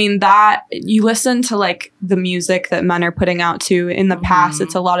sells. I mean, that you listen to like the music that men are putting out want to. In the past,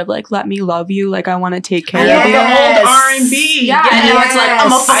 it's a lot of like, let me love you. Like, I want to take care The of you. old R&B. Yeah, and now it's like, I'm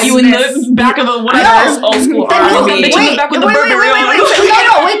going to fuck you in the back of a whatever. Old school Wait, R&B.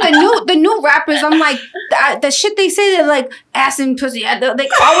 the new rappers, I'm like, the shit they say, they're like, ass and pussy, like,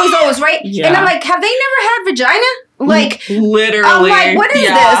 always, right? Yeah. And I'm like, have they never had vagina? Like, literally. I'm like, what is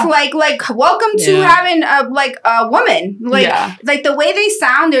this? Like, welcome to having a woman. Like the way they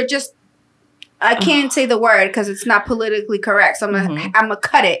sound, they're just, I can't say the word because it's not politically correct. So I'm gonna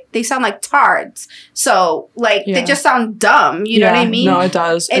cut it. They sound like tards. So they just sound dumb. You know what I mean? No, it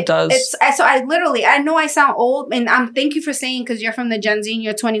does. It does. So I know I sound old, and thank you for saying, because you're from the Gen Z and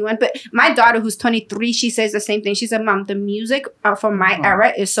you're 21. But my daughter, who's 23, she says the same thing. She said, "Mom, the music from my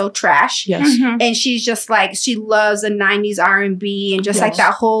era is so trash." Yes. And she's just like, she loves the 90s R&B and just like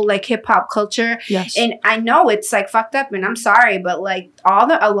that whole like hip hop culture. Yes. And I know it's like fucked up, and I'm sorry, but like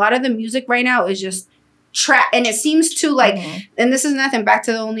a lot of the music right now is just trap, and it seems to like, and this is nothing back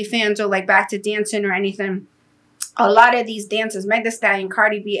to the OnlyFans or like back to dancing or anything. A lot of these dancers, Meg Thee Stallion,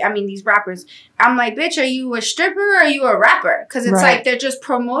 Cardi B, I mean these rappers, I'm like, bitch, are you a stripper or are you a rapper? Because it's like they're just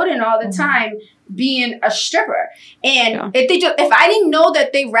promoting all the time being a stripper. And if I didn't know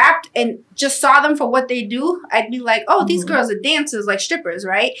that they rapped and just saw them for what they do, I'd be like, oh, these girls are dancers, like strippers,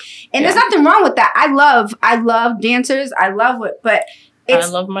 right? And there's nothing wrong with that. I love dancers. I love it, but I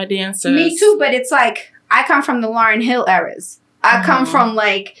love my dancers. Me too, but it's like, I come from the Lauryn Hill eras. I come from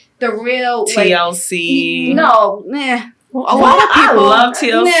like the real TLC. A lot of people, I love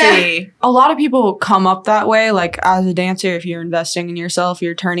TLC. A lot of people come up that way, like as a dancer, if you're investing in yourself,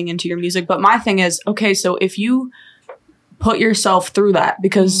 you're turning into your music. But my thing is, okay, so if you put yourself through that,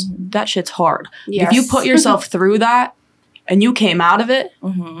 because that shit's hard. Yes. If you put yourself through that and you came out of it,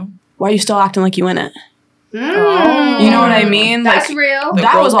 why are you still acting like you in it? You know what I mean? That's like, real.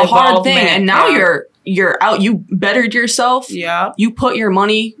 That was a hard thing, and now you're out. You bettered yourself. Yeah. You put your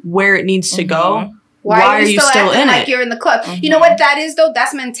money where it needs to go. Why are you still acting in like it? you're in the club? You know what that is though?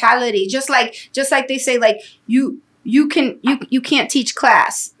 That's mentality. Just like they say, like you can't teach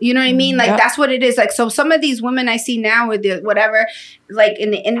class. You know what I mean? Like that's what it is. Like, so some of these women I see now with the whatever, like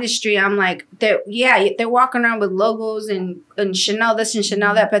in the industry, I'm like, they're walking around with logos and Chanel this and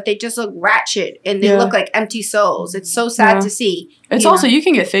Chanel that, but they just look ratchet and they look like empty souls. It's so sad to see. It's also, you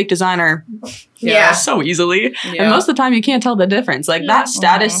can get fake designer so easily. Yeah. And most of the time you can't tell the difference. Like that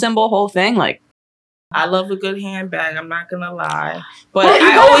status symbol whole thing, like, I love a good handbag. I'm not gonna lie, but well,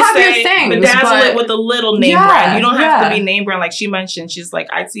 I always say things, bedazzle it with a little name brand. You don't have to be yeah. name brand. Like she mentioned, she's like,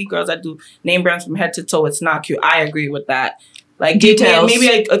 I see girls that do name brands from head to toe. It's not cute. I agree with that. Like details,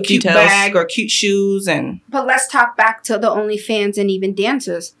 maybe a cute bag or cute shoes and. But let's talk back to the OnlyFans and even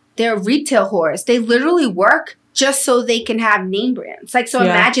dancers. They're retail whores. They literally work just so they can have name brands. Like, so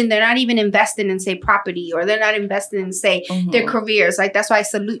imagine they're not even investing in, say, property, or they're not investing in, say, their careers. Like, that's why I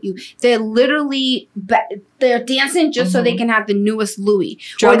salute you. They're literally, they're dancing just so they can have the newest Louis.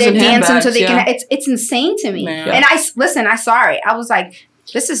 Drugs or they're dancing handbags, so they can, it's insane to me. Yeah. And I saw it. I was like,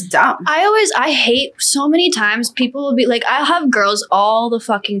 this is dumb. I hate so many times people will be like, I'll have girls all the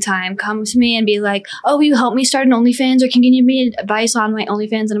fucking time come to me and be like, oh, will you help me start an OnlyFans, or can you give me advice on my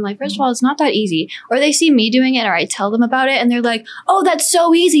OnlyFans? And I'm like, first of all, it's not that easy. Or they see me doing it or I tell them about it and they're like, oh, that's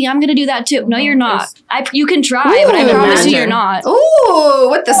so easy. I'm going to do that too. No, you're not. You can try, but I promise you you're not. Ooh,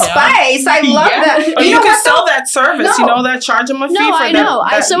 with the spice. I love that. Or you can sell that service. You know that, charge them a fee for that. No,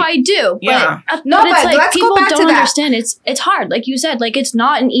 I know. So I do. Yeah. But No, it's but like let's go people back to don't that. understand. It's hard. Like you said, like it's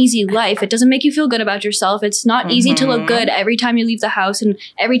not an easy life. It doesn't make you feel good about yourself. It's not easy to look good every time you leave the house and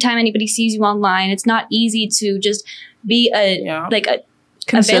every time anybody sees you online. It's not easy to just be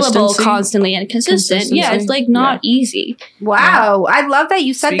available constantly and consistent. Yeah, it's like not easy. Wow. I love that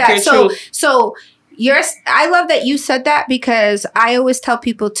you said that. So I love that you said that, because I always tell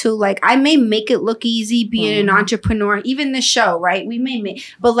people too, like, I may make it look easy being an entrepreneur, even the show, right? We may make,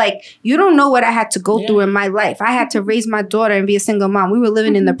 but like, you don't know what I had to go through in my life. I had to raise my daughter and be a single mom. We were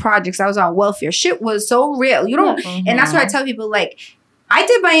living in the projects. I was on welfare. Shit was so real. You don't, and that's why I tell people, like, I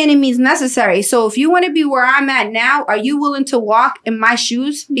did by any means necessary. So if you want to be where I'm at now, are you willing to walk in my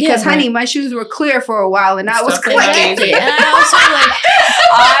shoes? Because, honey, my shoes were clear for a while, and I was clicking. And I also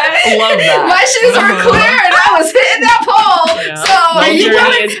I love that. My shoes were clear, and I was hitting that pole. Yeah. So are you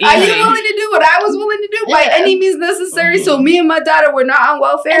willing to do what I was willing to do by any means necessary? So me and my daughter were not on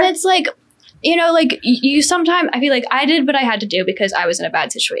welfare. And it's like, you know, like you sometimes, I feel like I did what I had to do because I was in a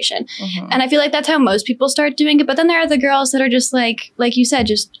bad situation. And I feel like that's how most people start doing it. But then there are the girls that are just like you said,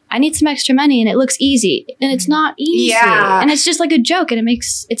 just, I need some extra money and it looks easy. And it's not easy. Yeah. And it's just like a joke and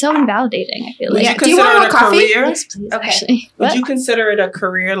it's so invalidating, I feel like. Would you Do you want consider more it a coffee? career? Yes, please, Okay. actually. Would What? you consider it a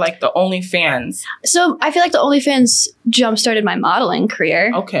career like the OnlyFans? So I feel like the OnlyFans jump-started my modeling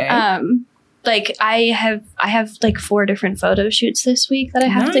career. Okay. Like I have like 4 different photo shoots this week that I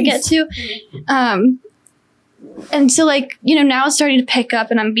have to get Nice. to. And so like, you know, now it's starting to pick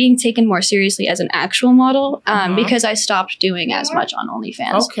up and I'm being taken more seriously as an actual model because I stopped doing as much on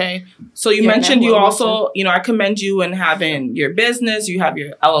OnlyFans. Okay. So you Yeah, mentioned that you will also, you know, I commend you in having your business, you have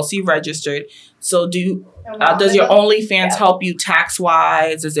your LLC registered. So does your OnlyFans help you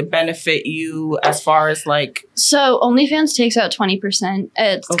tax-wise? Does it benefit you as far as like... So OnlyFans takes out 20%.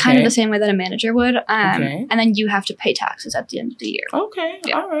 It's kind of Okay. the same way that a manager would. Okay. And then you have to pay taxes at the end of the year. Okay.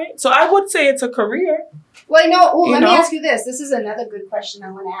 Yeah. All right. So I would say it's a career. Well, no. You Let me know? ask you this. This is another good question I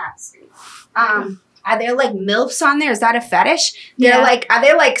want to ask. Are there like MILFs on there? Is that a fetish? Yeah. Are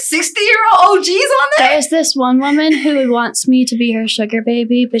there like 60-year-old OGs on there? There's this one woman who wants me to be her sugar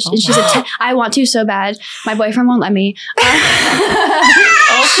baby, but I want to so bad. My boyfriend won't let me.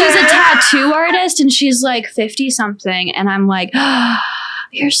 She's a tattoo artist and she's like 50 something, and I'm like,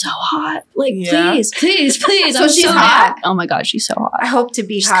 you're so hot. Like, Yeah. please. So I'm she's so hot? mad. Oh my god, she's so hot. I hope to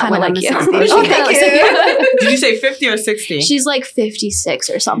be She's hot kinda when I'm like a you. 60. She Oh, kinda thank looks you. Did you say 50 or 60? She's like 56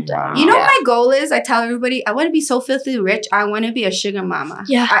 or something. Wow. You know Yeah. what my goal is? I tell everybody, I want to be so filthy rich. I want to be a sugar mama.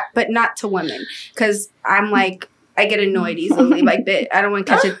 Yeah. But not to women, because I'm like, I get annoyed easily. Like that, I don't want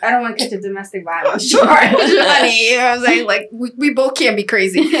to catch it. I don't want to catch a domestic violence charge, honey. You know what I'm saying? Like we both can't be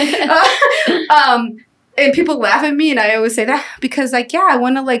crazy. And people laugh at me, and I always say that because, like, yeah, I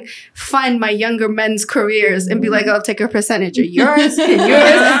want to like fund my younger men's careers and be like, I'll take a percentage of yours and yours,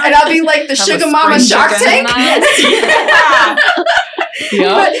 and I'll be like the Have sugar a mama spring Shark chicken. Tank.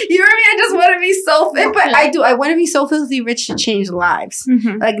 Yeah. But you know what I mean? I just want to be so fit. But I want to be so filthy rich to change lives.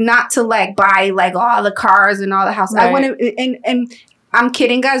 Mhm. Like not to like buy like all the cars and all the houses. I Right. want to and I'm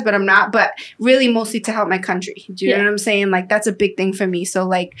kidding, guys, but I'm not. But really, mostly to help my country. Do you know Yeah. what I'm saying? Like that's a big thing for me. So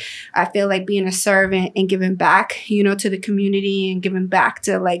like, I feel like being a servant and giving back, you know, to the community and giving back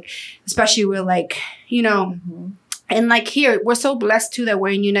to like, especially with like, you know, and like here we're so blessed too that we're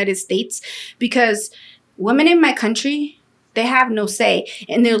in United States because women in my country, they have no say,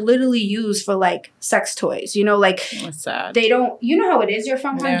 and they're literally used for like sex toys. You know, like That's sad. they don't, you know how it is. You're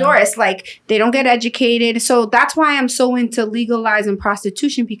from Yeah. Honduras. Like they don't get educated. So that's why I'm so into legalizing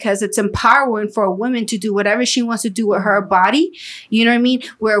prostitution, because it's empowering for a woman to do whatever she wants to do with her body. You know what I mean?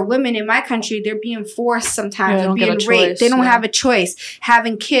 Where women in my country, they're being forced sometimes, Yeah, they they're don't get being a raped. choice, They don't yeah. have a choice.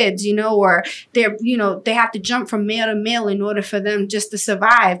 Having kids, you know, or they're, you know, they have to jump from male to male in order for them just to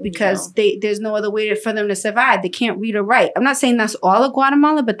survive because there's no other way for them to survive. They can't read or write. I'm not saying that's all of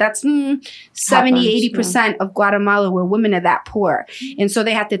Guatemala, but that's 70, 80% of Guatemala where women are that poor. And so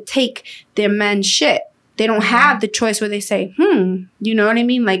they have to take their men's shit. They don't have the choice where they say, you know what I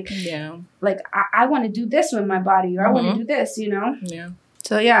mean? Like, Yeah. I want to do this with my body, or I want to do this, you know? Yeah.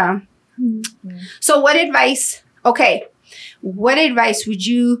 So, yeah. So what advice would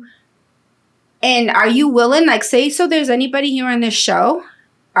you, and are you willing, like say, so there's anybody here on this show,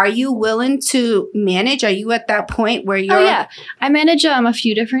 are you willing to manage? Are you at that point where you're? Oh yeah, I manage I have a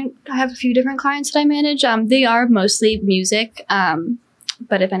few different clients that I manage. They are mostly music.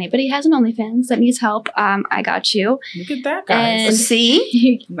 But if anybody has an OnlyFans that needs help, I got you. Look at that, guys. And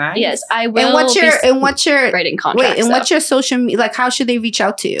See? Nice. yes, I will. And what's your writing contracts? wait? And what's your social media? Like, how should they reach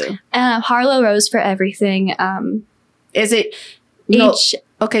out to you? Harlow Rose for everything? Is it no? H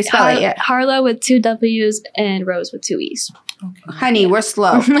Okay, spell it. Yeah, Harlow with 2 W's and Rose with 2 E's. Okay. honey, we're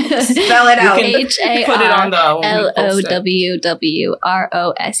slow. Spell it out can Put it on the when we post it.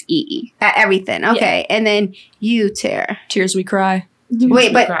 HARLOWWROSEE. at everything. Okay, and then you, Tara. Tears We Cry.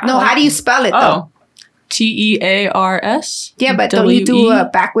 Wait, but I no, like how do you spell it though? Oh. TEARS. Yeah, but don't you do a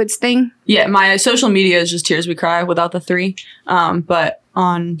backwards thing? Yeah, my social media is just Tears We Cry without the 3. But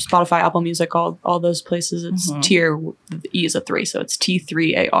on Spotify, Apple Music, all those places, it's tier. The E is a 3, so it's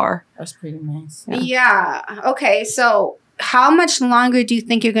T3AR. That's pretty nice. Yeah. Okay. So, how much longer do you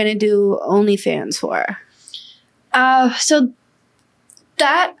think you're gonna do OnlyFans for? So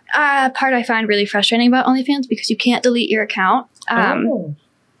that part I find really frustrating about OnlyFans because you can't delete your account.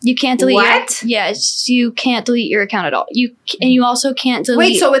 You can't delete What? Yes, you can't delete your account at all. You also can't delete.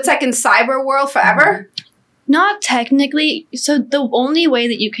 Wait, so it's like in cyber world forever? Not technically. So the only way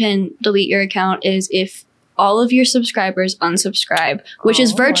that you can delete your account is if all of your subscribers unsubscribe, which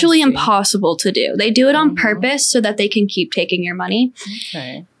is Oh, I virtually see. impossible to do. They do it on purpose so that they can keep taking your money.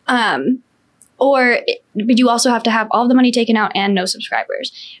 Okay. But you also have to have all the money taken out and no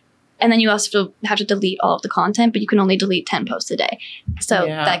subscribers. And then you also have to delete all of the content, but you can only delete 10 posts a day. So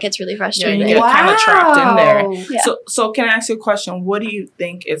that gets really frustrating. Yeah, you get kind of trapped in there. Yeah. So can I ask you a question? What do you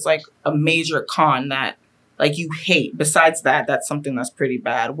think is like a major con that like you hate? Besides that, that's something that's pretty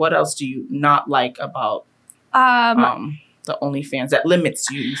bad. What else do you not like about the OnlyFans that limits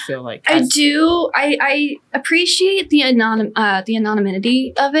you? You feel like I appreciate the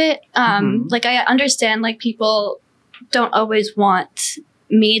anonymity of it. Like I understand like people don't always want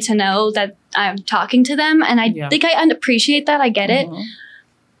me to know that I'm talking to them, and I think I appreciate that. I get it,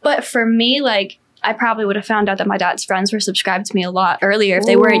 but for me, like I probably would have found out that my dad's friends were subscribed to me a lot earlier if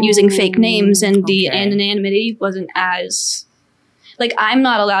they weren't using fake names, and the anonymity wasn't as like I'm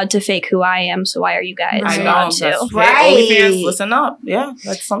not allowed to fake who I am. So why are you guys allowed to? Right. OnlyFans, listen up. Yeah,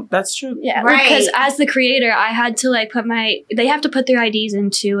 that's true. Yeah, because as the creator, I had to like they have to put their IDs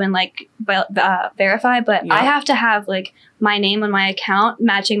into and like verify, but I have to have like my name on my account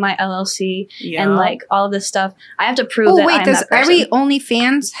matching my LLC and like all of this stuff. I have to prove that I'm does that person. every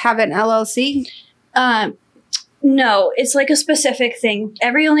OnlyFans have an LLC? No, it's like a specific thing.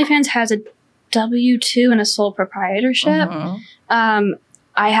 Every OnlyFans has a W-2 and a sole proprietorship.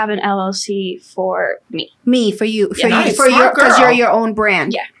 I have an LLC for me. For you, Nice. because you're your own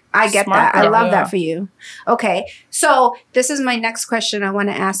brand. Yeah. I get Smart that. I girl. love that for you. Okay. So this is my next question I want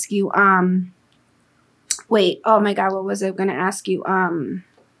to ask you. Wait, oh my God, what was I going to ask you?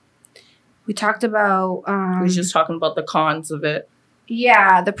 We talked about... we were just talking about the cons of it.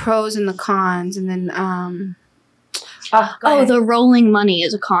 Yeah, the pros and the cons. And then... go ahead. The rolling money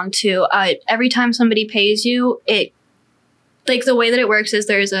is a con too. Every time somebody pays you, it... Like the way that it works is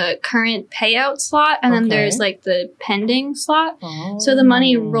there's a current payout slot and then there's like the pending slot. So the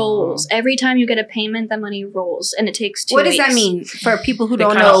money rolls. Every time you get a payment, the money rolls and it takes 2 weeks. What does that mean for people who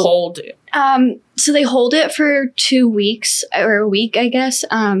don't kinda know? Hold it. So they hold it for 2 weeks or a week, I guess.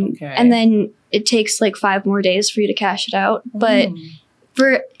 And then it takes like 5 more days for you to cash it out. But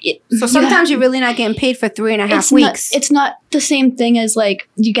so sometimes you're really not getting paid for 3.5 weeks. It's not the same thing as like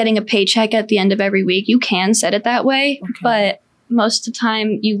you getting a paycheck at the end of every week. You can set it that way, but most of the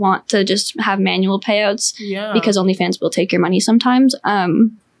time you want to just have manual payouts because OnlyFans will take your money sometimes.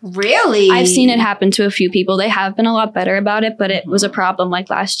 Really? I've seen it happen to a few people. They have been a lot better about it, but it was a problem like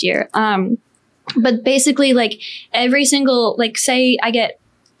last year. But basically like every single, like say I get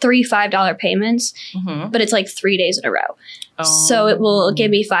 3 $5 payments, but it's like 3 days in a row. So it will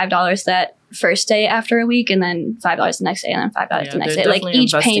give me $5 that first day after a week, and then $5 the next day, and then $5 the next day. Like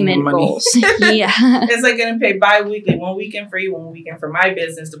each payment rolls. It's like getting paid bi-weekly. 1 weekend for you, 1 weekend for my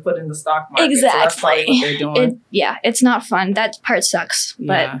business to put in the stock market. Exactly. So that's probably what they're doing. It's not fun. That part sucks.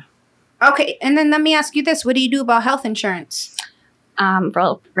 But okay, and then let me ask you this: what do you do about health insurance?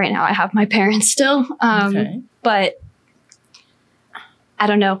 Well, right now I have my parents still, but I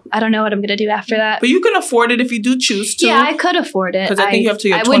don't know. I don't know what I'm going to do after that. But you can afford it if you do choose to. Yeah, I could afford it. Because I think you have to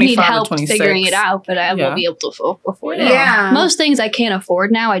get 25 I would need help or 26. figuring it out, but I won't be able to afford it. Yeah. Most things I can't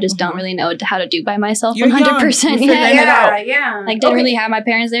afford now. I just don't really know how to do by myself. You're 100% young. yet. Yeah. Like, didn't really have my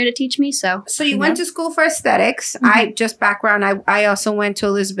parents there to teach me, so. So you went to school for aesthetics. I just background. I also went to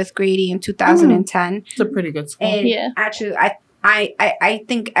Elizabeth Grady in 2010. It's a pretty good school. And actually, I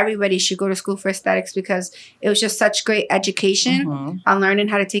think everybody should go to school for aesthetics because it was just such great education on learning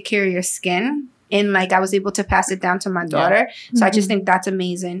how to take care of your skin. And like I was able to pass it down to my daughter. So I just think that's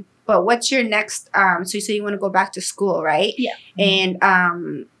amazing. But what's your next, so you say you want to go back to school, right? Yeah.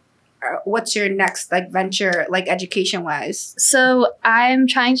 And what's your next like venture, like education wise? So I'm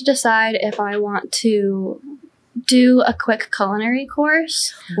trying to decide if I want to do a quick culinary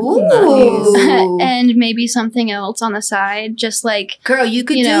course. Ooh. And maybe something else on the side, just like, girl, you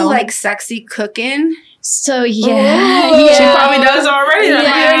could do like sexy cooking. So She probably does already. That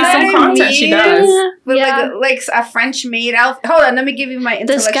might be some content she does. With like a French maid outfit. Hold on, let me give you my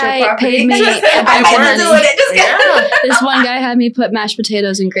intellectual This guy property. paid me I'm doing it. This one guy had me put mashed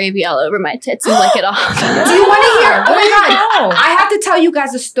potatoes and gravy all over my tits and lick it off. Do you want to hear? Oh my God. I have to tell you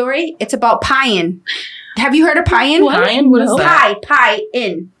guys a story. It's about pieing. Have you heard of pieing? Pieing? What is that?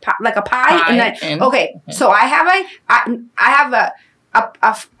 Pie-in. Like a pie. Okay, so I have a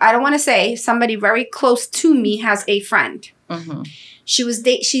I don't want to say, somebody very close to me has a friend. She's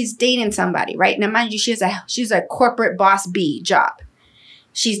dating somebody, right? Now, mind you, she's a corporate boss B job.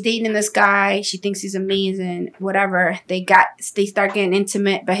 She's dating this guy. She thinks he's amazing. Whatever. They start getting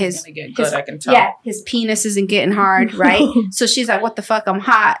intimate, but his I can tell. Yeah, his penis isn't getting hard, right? So she's like, "What the fuck? I'm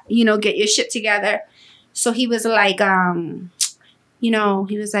hot. Get your shit together." So he was like,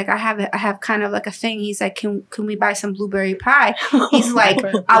 he was like, I have kind of like a thing. He's like, can we buy some blueberry pie? He's like,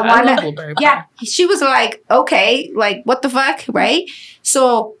 I want to. Yeah. She was like, okay, like what the fuck, right?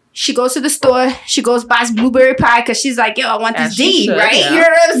 So she goes to the store. She goes buys blueberry pie because she's like, yo, I want this D, right? Yeah. You know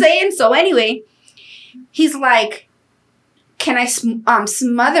what I'm saying? So anyway, he's like, can I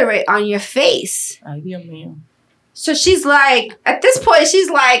smother it on your face? So she's like, at this point, she's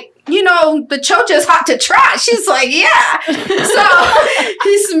like, the chocha's hot to trot. She's like, yeah. So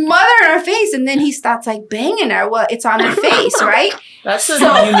he smothered her face, and then he starts like banging her. Well, it's on her face, right? That's a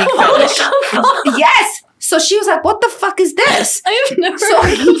unique fetish. Yes. So she was like, what the fuck is this? I have never So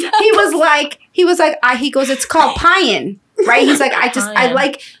he was like, he goes, it's called pieing, right? He's like, I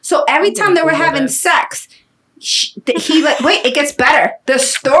like, so every time they were having sex, he like, wait, it gets better. The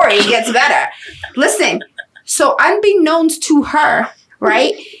story gets better. Listen. So unbeknownst to her,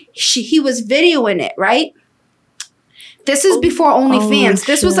 right? He was videoing it, right? This is before OnlyFans.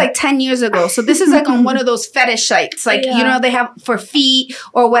 This was like 10 years ago. So this is like on one of those fetish sites. Like, they have for feet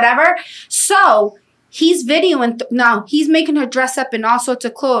or whatever. So he's videoing. Now, he's making her dress up in all sorts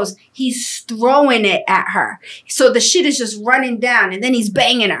of clothes. He's throwing it at her. So the shit is just running down. And then he's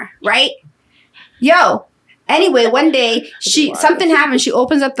banging her, right? Yo. Anyway, one day, something happened. She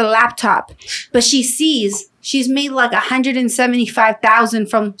opens up the laptop. But she sees she's made like $175,000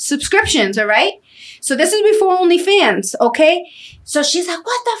 from subscriptions, all right? So this is before OnlyFans, okay? So she's like,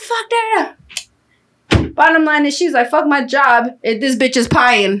 what the fuck? Bottom line is she's like, fuck my job. This bitch is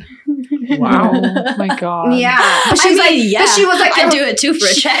pieing. Wow. Oh my God. Yeah. But she's but she was like, I do it too for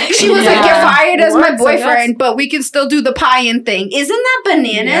a check. She was like, you're fired as my boyfriend, but we can still do the pieing thing. Isn't that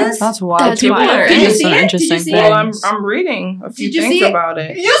bananas? Yeah, that's wild. People are interesting. Well, I'm reading a few things about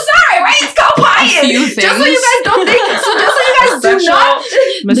it. You saw it, right? It's called pieing. Just so you guys don't think. So just so you guys do not.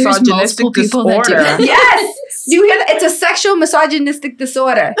 Misogynistic disorder. Yes. Do you hear that? It's a sexual misogynistic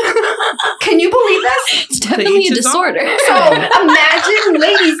disorder. Can you believe this? It's definitely a disorder. So imagine,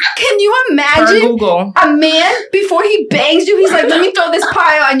 ladies, can you imagine a man before he bangs you, he's like, let me throw this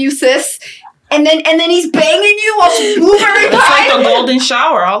pie on you, sis. And then he's banging you while blueberry pie. It's like the golden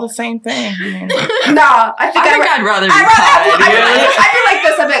shower, all the same thing. No, I think I'd rather be pie. I feel like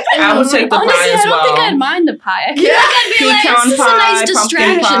this. I would take the honestly, pie as well. I don't think I'd mind the pie. I feel like I'd be like, this is a nice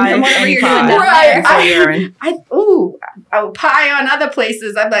distraction from whatever you're doing down there. I would pie on other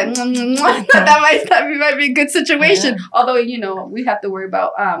places. I'm like, that might be a good situation. Yeah. Although, we have to worry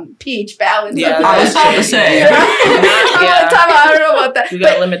about pH balance. Yeah, I was about to say. I don't know about that. You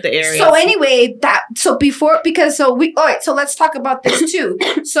gotta limit the area. So anyway, so let's talk about this too.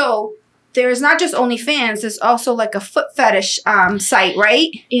 So there's not just OnlyFans, there's also like a foot fetish site, right?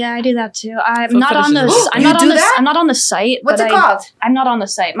 Yeah, I do that too. I'm not on the site. What's it called? I'm not on the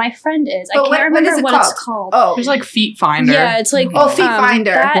site. My friend is. I can't remember what it's called. Oh, there's like Feet Finder. Yeah, it's like Feet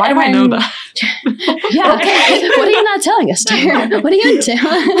Finder. Why do I know that? Yeah. Okay. What are you not telling us, dear? What are you into?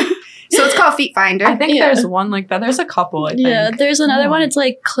 So it's called Feet Finder. I think there's one like that. There's a couple, I think. Yeah, there's another one. It's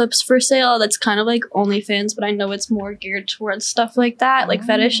like clips for sale. That's kind of like OnlyFans, but I know it's more geared towards stuff like that, like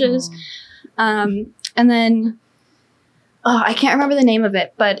fetishes. And then, I can't remember the name of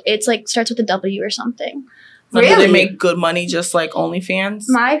it, but it's like starts with a W or something. Really? Do they make good money just like OnlyFans?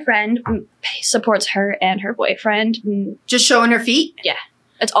 My friend supports her and her boyfriend. Just showing her feet? Yeah.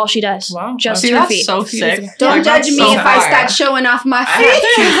 That's all she does. Wow. Just her feet. So sick. Don't judge me if I start showing off my feet. I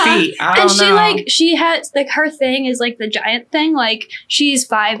have 2 feet. I don't know. She has like her thing is like the giant thing. Like she's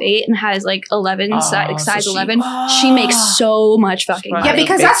 5'8" and has like 11 size 11. She makes so much fucking money. Yeah,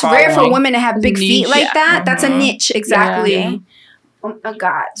 because that's rare for women to have big feet like that. Mm-hmm. That's a niche, exactly. Yeah. Oh my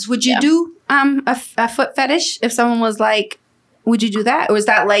God. Would you do a foot fetish if someone was like, would you do that? Or is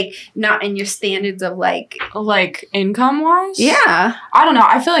that like not in your standards of like income wise? Yeah. I don't know.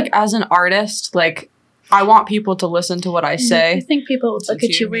 I feel like as an artist, like I want people to listen to what I say. I think people would look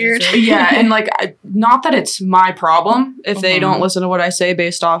at you weird. Yeah. And like, not that it's my problem if they don't listen to what I say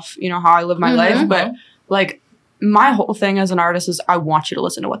based off, how I live my life. But like my whole thing as an artist is I want you to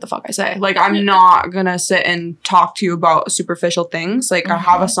listen to what the fuck I say. Like I'm not gonna sit and talk to you about superficial things. Like I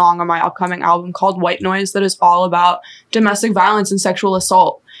have a song on my upcoming album called White Noise that is all about domestic violence and sexual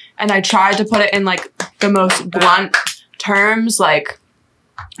assault. And I tried to put it in like the most blunt terms, like,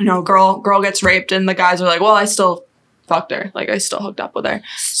 girl gets raped and the guys are like, well, I still fucked her. Like I still hooked up with her.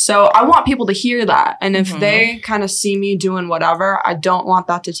 So I want people to hear that. And if they kind of see me doing whatever, I don't want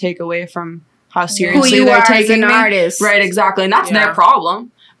that to take away from how seriously they're taking me. Artist. Right, exactly. And that's their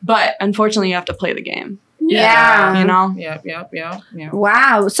problem. But unfortunately, you have to play the game. Yeah. Yep.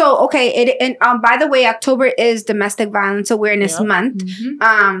 Wow. So, okay. By the way, October is Domestic Violence Awareness Month.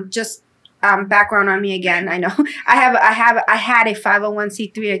 Just background on me again. I know I had a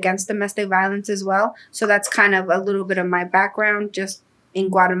 501c3 against domestic violence as well. So that's kind of a little bit of my background just in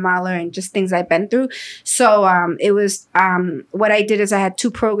Guatemala and just things I've been through. So it was what I did is I had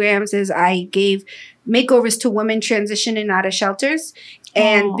 2 programs. Is I gave makeovers to women transitioning out of shelters,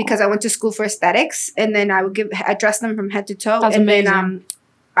 and because I went to school for aesthetics, and then I would address them from head to toe. That's and amazing. Then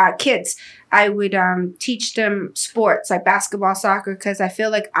kids, I would teach them sports like basketball, soccer, because I feel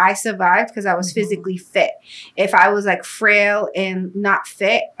like I survived because I was physically fit. If I was like frail and not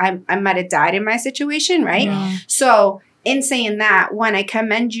fit, I might have died in my situation, right? Yeah. So in saying that, one, I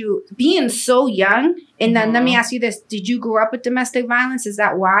commend you being so young. And then let me ask you this. Did you grow up with domestic violence? Is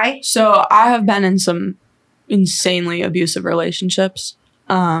that why? So I have been in some insanely abusive relationships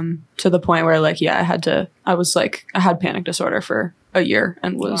to the point where like, I had panic disorder for a year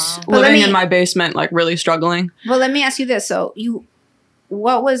and was living in my basement, like really struggling. Well, let me ask you this. So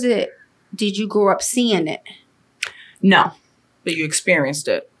what was it? Did you grow up seeing it? No. But you experienced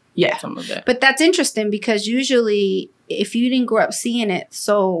it. Yeah. Some of it. But that's interesting because usually if you didn't grow up seeing it,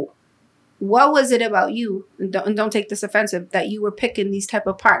 so what was it about you, and don't take this offensive, that you were picking these type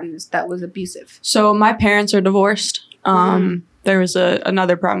of partners that was abusive? So my parents are divorced. There was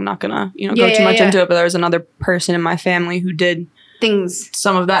another, I'm not gonna go too much into it, but there was another person in my family who did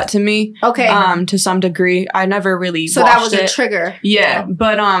some of that to me. Okay. To some degree. I never really So watched that was it. a trigger. Yeah.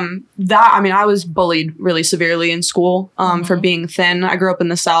 But I was bullied really severely in school for being thin. I grew up in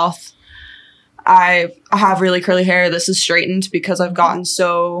the South. I have really curly hair. This is straightened because I've gotten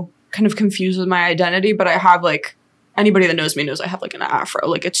so kind of confused with my identity, but I have like, anybody that knows me knows I have like an afro,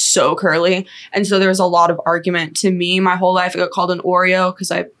 like it's so curly. And so there was a lot of argument to me my whole life. I got called an Oreo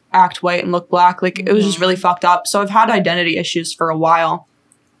because I act white and look black. Like it was just really fucked up. So I've had identity issues for a while,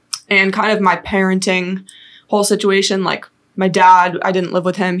 and kind of my parenting whole situation, like my dad, I didn't live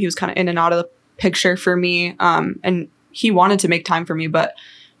with him. He was kind of in and out of the picture for me. And he wanted to make time for me, but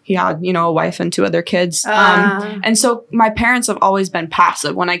he had, a wife and 2 other kids. And so my parents have always been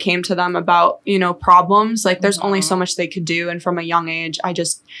passive when I came to them about, problems. Like there's only so much they could do. And from a young age, I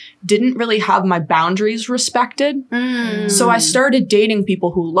just didn't really have my boundaries respected. So I started dating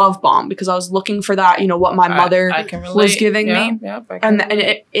people who love bomb because I was looking for that, what my mother was giving me. And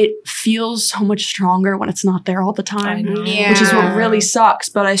it feels so much stronger when it's not there all the time, which is what really sucks.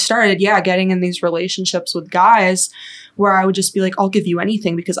 But I started, getting in these relationships with guys where I would just be like, I'll give you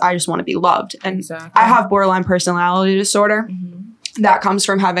anything because I just want to be loved. And I have borderline personality disorder that comes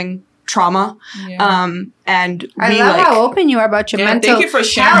from having trauma. And I love how open you are about your mental Thank you for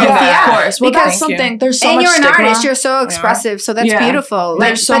sharing health. that. Of course. Well, that's something, there's so much stigma. And you're an artist, you're so expressive, so that's beautiful.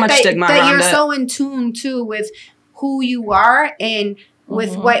 There's so much stigma around you're it. so in tune too with who you are and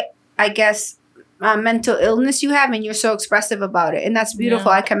with what, I guess, mental illness you have, and you're so expressive about it, and that's beautiful.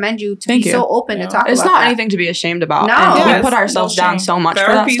 I commend you to be so open to talk about it. It's not anything to be ashamed about. No. And we put ourselves down so much for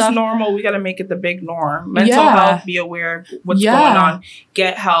that Therapy's stuff. normal. We got to make it the big norm. Mental health, be aware of what's going on.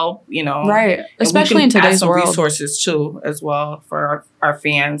 Get help, Right. Especially in today's world. Resources too, as well, for our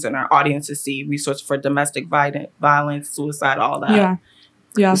fans and our audience to see resources for domestic violence, suicide, all that.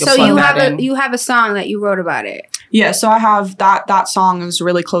 Yeah. So you have a song that you wrote about it. Yeah. So I have that song is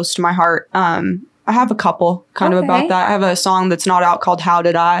really close to my heart. I have a couple kind of about that. I have a song that's not out called How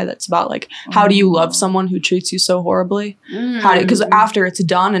Did I? That's about like, how do you love someone who treats you so horribly? Because after it's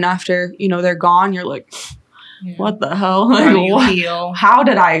done and after, they're gone, you're like, what the hell? Like, How do you heal? How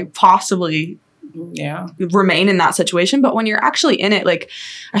did I possibly remain in that situation? But when you're actually in it, like,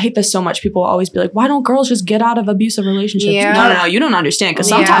 I hate this so much. People always be like, why don't girls just get out of abusive relationships? No, you don't understand, because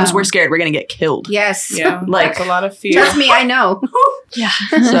sometimes we're scared we're gonna get killed. Yes. Like, that's a lot of fear. Trust me, I know.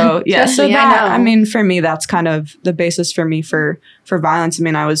 So I know. I mean, for me, that's kind of the basis for me for violence. I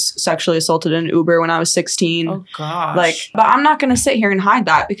mean, I was sexually assaulted in an Uber when I was 16. Oh gosh. Like, but I'm not gonna sit here and hide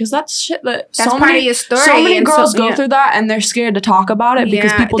that, because that's shit that's so part many, of your story. So many girls go through that, and they're scared to talk about it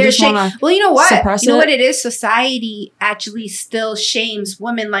because people just want to. Well, you know what? Suppress you know it. what it is? Society actually still shames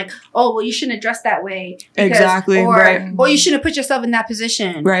women. Like, oh, well, you shouldn't dress that way. Exactly. Or you shouldn't put yourself in that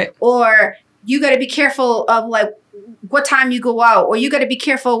position. Right. Or you got to be careful of like what time you go out, or you got to be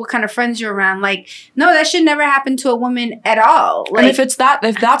careful what kind of friends you're around. Like, no, that should never happen to a woman at all. Like, and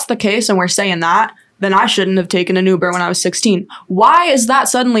if that's the case, and we're saying that, then I shouldn't have taken an Uber when I was 16. Why is that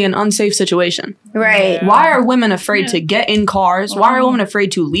suddenly an unsafe situation? Right. Yeah. Why are women afraid to get in cars? Why are women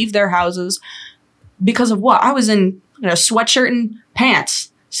afraid to leave their houses? Because of what? I was in a sweatshirt and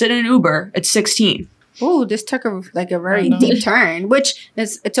pants, sitting in an Uber at 16. Ooh, this took a very deep turn, which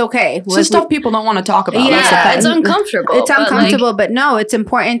it's okay. It's stuff people don't want to talk about. Yeah, it's uncomfortable. It's uncomfortable, but no, it's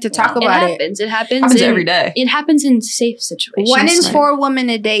important to talk about it. It happens. Happens every day. It happens in safe situations. 1 in 4 women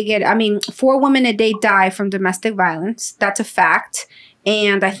a day 4 women a day die from domestic violence. That's a fact.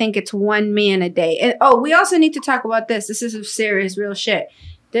 And I think it's 1 man a day. And we also need to talk about this. This is some serious, real shit.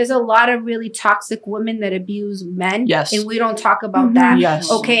 There's a lot of really toxic women that abuse men. Yes. And we don't talk about that.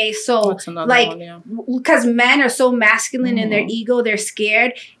 Yes. Okay, so because men are so masculine in their ego, they're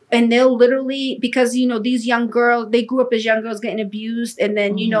scared. And they'll literally, because, these young girls, they grew up as young girls getting abused. And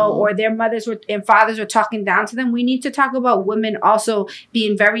then, or their mothers and fathers were talking down to them. We need to talk about women also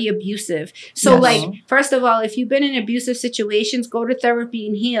being very abusive. So first of all, if you've been in abusive situations, go to therapy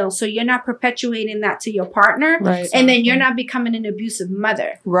and heal. So you're not perpetuating that to your partner. Right. And then you're not becoming an abusive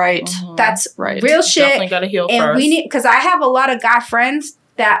mother. Right. That's right. Real shit. Definitely gotta heal and first. we need, because I have a lot of guy friends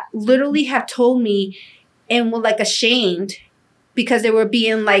that literally have told me and were ashamed because they were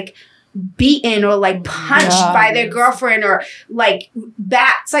being beaten or punched by their girlfriend or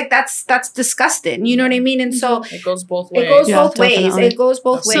bats. That's disgusting. You know what I mean? And so it goes both ways. It goes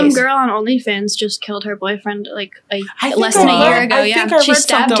both ways. Some girl on OnlyFans just killed her boyfriend less I than a year ago. I think I she read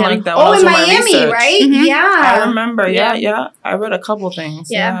stabbed something him. like that. When I was in doing my Miami, research. right? Mhm. Yeah. I remember. Yeah. I read a couple things.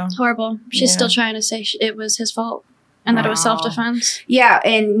 Yeah, horrible. She's Yeah. still trying to say it was his fault and that it was self-defense. Yeah,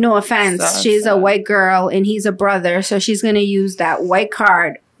 and no offense, she's a white girl and he's a brother, so she's gonna use that white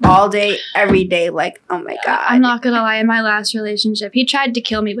card all day, every day. Oh my God. I'm not gonna lie, in my last relationship, he tried to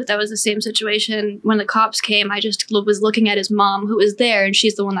kill me, but that was the same situation. When the cops came, I just was looking at his mom, who was there, and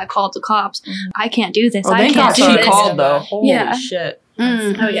she's the one that called the cops. I can't do this. Oh, I thank can't God do she this. called, though. Holy Yeah. shit.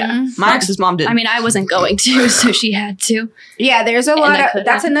 Mm-hmm. Oh, yeah. My ex's mom did. I mean, I wasn't going to, so she had to. Yeah, there's a And lot I of, couldn't.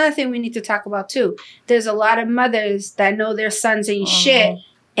 that's another thing we need to talk about too. There's a lot of mothers that know their sons ain't shit.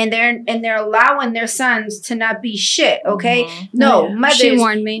 And they're allowing their sons to not be shit, okay? No, mothers, She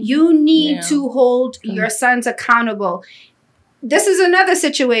warned me. you need to hold your sons accountable. This is another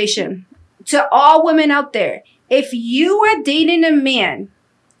situation to all women out there. If you are dating a man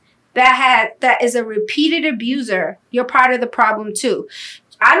that is a repeated abuser, you're part of the problem too.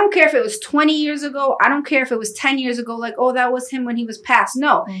 I don't care if it was 20 years ago. I don't care if it was 10 years ago. That was him when he was passed.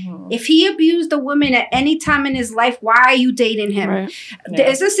 No. If he abused a woman at any time in his life, why are you dating him? Right.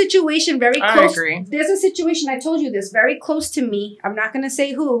 There's a situation very close. I agree. There's a situation, I told you this, very close to me. I'm not going to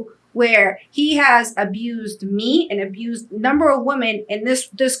say who, where he has abused me and abused a number of women. And this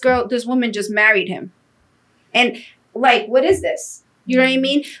woman just married him. And what is this? You know what I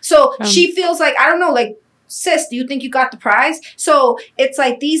mean? So she feels I don't know, sis, do you think you got the prize? So it's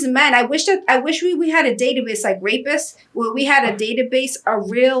these men, I wish we had a database like rapists, where we had a database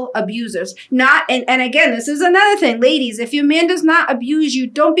of real abusers. And again, this is another thing, ladies, if your man does not abuse you,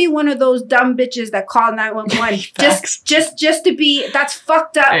 don't be one of those dumb bitches that call 911 just to be, that's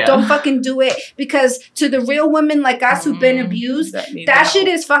fucked up. Yeah. Don't fucking do it, because to the real women like us who've been abused, that shit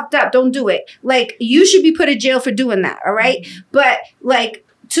is fucked up. Don't do it. You should be put in jail for doing that, all right? But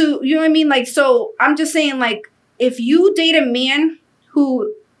you know what I mean? So I'm just saying, if you date a man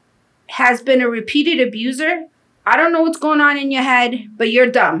who has been a repeated abuser, I don't know what's going on in your head, but you're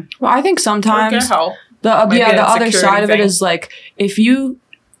dumb. Well, I think sometimes help. the other side of it thing. is if you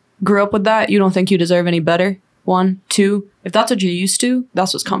grew up with that, you don't think you deserve any better. 1, 2, if that's what you're used to,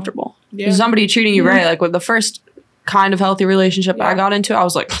 that's what's comfortable. Yeah. If somebody treating you right, with the first kind of healthy relationship I got into, I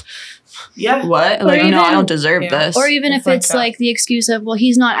was like, yeah, what? I don't deserve this. Or even if it's that. the excuse of, well,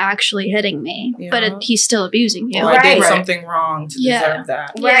 he's not actually hitting me, but he's still abusing you. Or I did Right. something wrong to deserve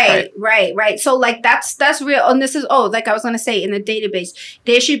that. Right. So that's real. And this is, I was going to say, in the database,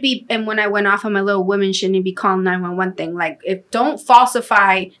 there should be, and when I went off on my little women shouldn't be calling 911 thing, don't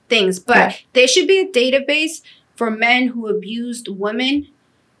falsify things, but there should be a database for men who abused women.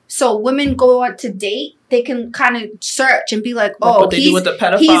 So women go out to date, they can kind of search and be like, he's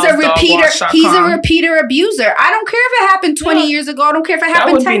a repeater abuser. I don't care if it happened 20 years ago. I don't care if it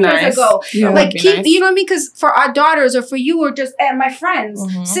happened 10 years ago. Yeah. You know what I mean? Because for our daughters or for you or just my friends,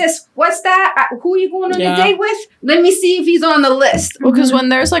 sis, what's that? Who are you going on a date with? Let me see if he's on the list. Well, because when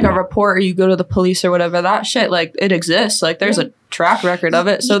there's a report or you go to the police or whatever, that shit, it exists. There's a track record of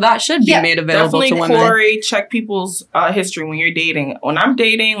it. So that should be made available to women. Corey, check people's history when you're dating. When I'm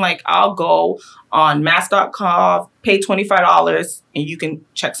dating, I'll go on mass.com, pay $25, and you can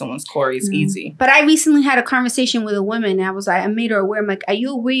check someone's Corey. It's easy. But I recently had a conversation with a woman. And I made her aware. I'm like, are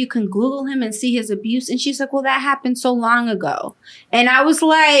you aware you can Google him and see his abuse? And she's like, well, that happened so long ago. And I was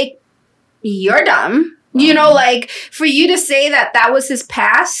like, you're dumb. You know, like for you to say that was his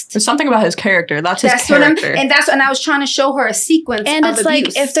past. There's something about his character. That's his What character. and I was trying to show her a sequence And of it's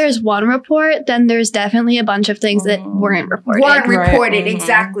abuse. like, if there's one report, then there's definitely a bunch of things that weren't reported.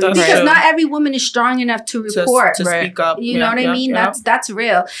 Exactly. That's because true. not every woman is strong enough to report. to speak up. You know what I mean? That's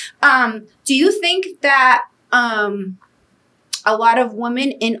real. Do you think that a lot of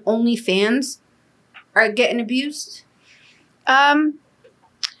women in OnlyFans are getting abused?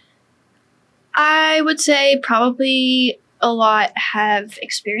 I would say probably a lot have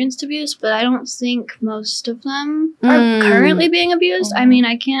experienced abuse, but I don't think most of them are currently being abused. I mean,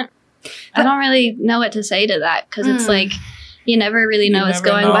 I don't really know what to say to that, because it's like, you never really know what's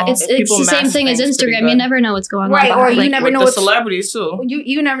going on. It's the same thing as Instagram. You never know what's going on. Right, or you never know what's the celebrities too.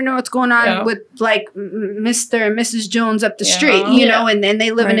 You never know what's going on with like Mr. and Mrs. Jones up the street, you know, and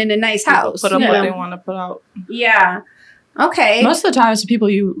they living in a nice house. Put up what they want to put out. Yeah. Okay. Most of the time, it's the people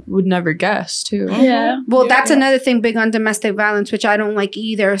you would never guess, too. Yeah. Well, that's another thing big on domestic violence, which I don't like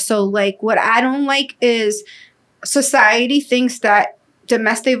either. So, like, what I don't like is society thinks that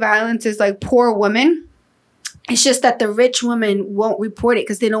domestic violence is like poor women. It's just that the rich women won't report it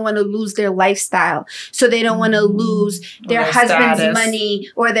because they don't want to lose their lifestyle. So they don't want to lose their husband's money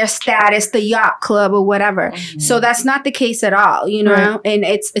or their status, the yacht club or whatever. So that's not the case at all, you know? Right. And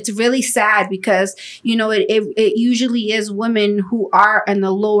it's really sad because, you know, it usually is women who are in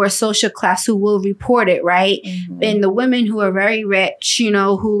the lower social class who will report it, right? And the women who are very rich, you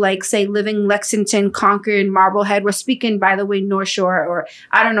know, who like say live in Lexington, Concord, Marblehead. We're speaking, by the way, North Shore or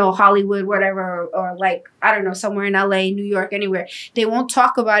I don't know, Hollywood, whatever, or like, I don't know, somewhere in LA, New York, anywhere. They won't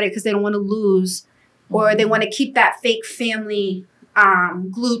talk about it because they don't want to lose, or they want to keep that fake family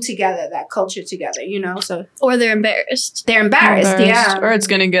glued together, that culture together, you know? So, or they're embarrassed. They're embarrassed, yeah. Or it's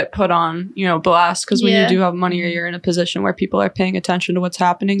going to get put on, you know, blast, because when you do have money or you're in a position where people are paying attention to what's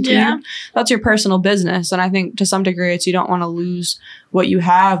happening to you, that's your personal business. And I think to some degree it's you don't want to lose what you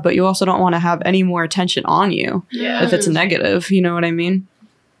have, but you also don't want to have any more attention on you if it's negative, you know what I mean?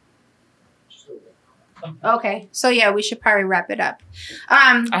 Okay, so yeah, we should probably wrap it up.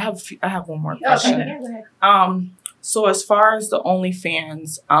 I have one more question. Okay, go ahead. So as far as the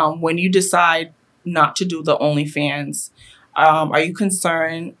OnlyFans, when you decide not to do the OnlyFans, are you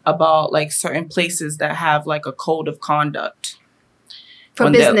concerned about like certain places that have like a code of conduct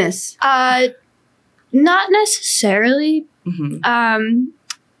for business? Not necessarily.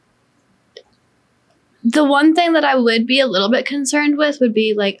 The one thing that I would be a little bit concerned with would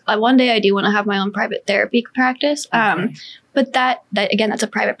be like one day I do want to have my own private therapy practice. But that again, that's a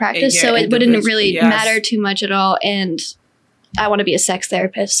private practice, so it wouldn't really matter too much at all. And I want to be a sex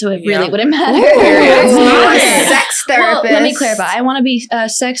therapist, so it really wouldn't matter. Sex therapist. Well, let me clarify. I want to be a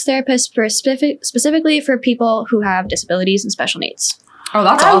sex therapist for specifically for people who have disabilities and special needs. Oh,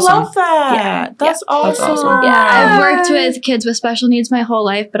 that's awesome. I love that. Yeah. That's awesome. Yeah, I've worked with kids with special needs my whole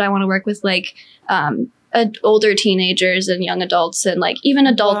life, but I want to work with like older teenagers and young adults and like even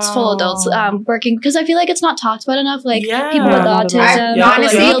adults, full adults working, because I feel like it's not talked about enough. Like people with autism,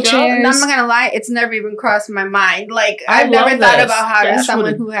 honestly, wheelchairs. I'm not gonna lie, it's never even crossed my mind. Like I've never thought about how to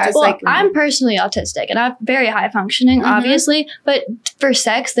someone who has I'm personally autistic and I'm very high functioning, obviously, but for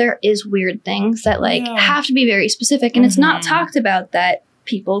sex there is weird things that like have to be very specific, and it's not talked about that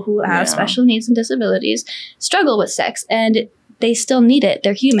people who have special needs and disabilities struggle with sex, and they still need it.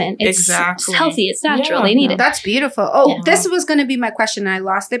 They're human. It's healthy. It's natural. They need it. That's beautiful. Oh, this was going to be my question. I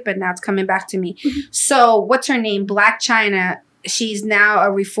lost it, but now it's coming back to me. So what's her name? Black China. She's now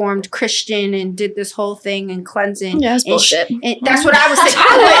a reformed Christian and did this whole thing and cleansing. Yeah, that's bullshit. And that's what I was saying.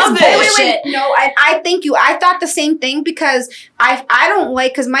 I love it. Wait. No, I thank you. I thought the same thing because I don't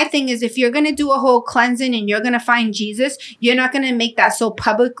like, because my thing is if you're going to do a whole cleansing and you're going to find Jesus, you're not going to make that so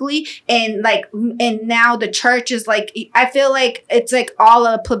publicly. And like, and now the church is like, I feel like it's like all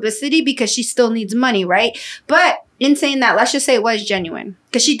a publicity because she still needs money, right? But in saying that, let's just say it was genuine.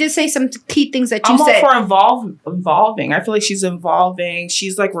 Because she did say some key things that you said. I'm all for involving. I feel like she's involving.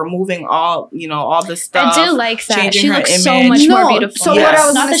 She's like removing all the stuff. I do like that. She looks image. so much more beautiful. So what I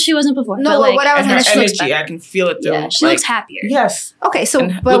was not that she wasn't before. No, but like, what I was and going her to say. energy, I can feel it through. Yeah, she looks happier. Yes. Okay, so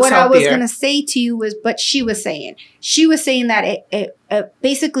but what I was going to say to you was, but she was saying that it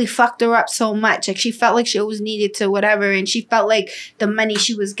basically fucked her up so much. Like she felt like she always needed to whatever, and she felt like the money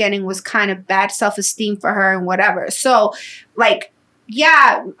she was getting was kind of bad self-esteem for her and whatever. So like,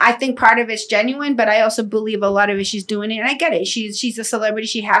 yeah, I think part of it's genuine, but I also believe a lot of it she's doing it, and I get it. She's a celebrity.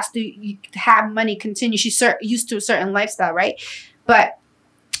 She has to have money continue. She's used to a certain lifestyle, right? But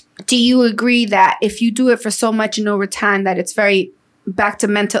do you agree that if you do it for so much and over time that it's very back to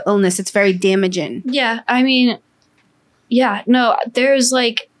mental illness, it's very damaging? Yeah, I mean, yeah, no, there's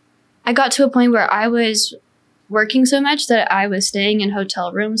like I got to a point where I was working so much that I was staying in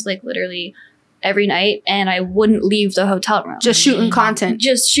hotel rooms like literally every night, and I wouldn't leave the hotel room. Just shooting content.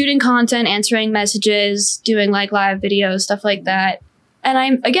 Just shooting content, answering messages, doing like live videos, stuff like that. And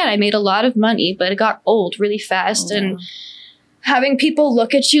I made a lot of money, but it got old really fast. And having people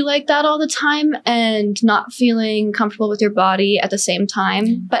look at you like that all the time and not feeling comfortable with your body at the same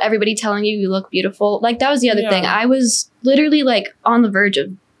time, but everybody telling you look beautiful. Like that was the other thing. I was literally like on the verge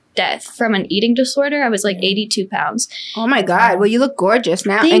of death from an eating disorder. I was like 82 pounds. Oh my God. Well, you look gorgeous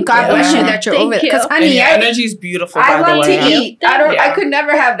now. Thank and God you. bless you that you're over it. Because And honey, your energy's beautiful, I by the love way. to eat. I could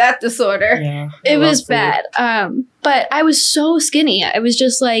never have that disorder. Yeah, It I was love food. bad. But I was so skinny. I was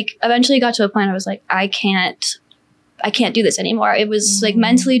just like, eventually got to a point I was like, I can't do this anymore. It was like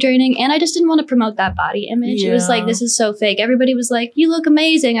mentally draining, and I just didn't want to promote that body image. It was like, this is so fake. Everybody was like, you look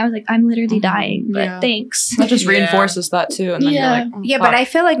amazing. I was like, I'm literally dying, but thanks. That just reinforces that too. And then you're like, oh, Yeah, fuck. but I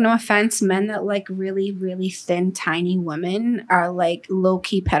feel like, no offense, men that like really, really thin, tiny women are like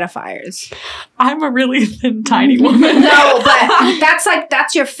low-key pedophiles. I'm a really thin, tiny woman. No, but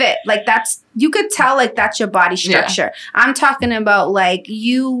that's your fit. Like you could tell like that's your body structure. I'm talking about like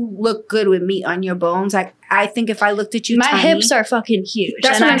you look good with meat on your bones. Like I think if I looked at you, My tiny, hips are fucking huge.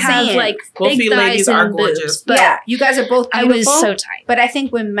 That's and what I I'm have saying. like Both big you thighs ladies and are boobs, gorgeous. but yeah, you guys are both I beautiful. was so tiny. But I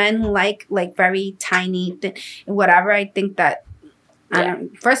think when men like very tiny, whatever, I think that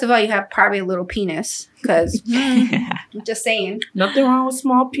first of all, you have probably a little penis because I'm just saying. Nothing wrong with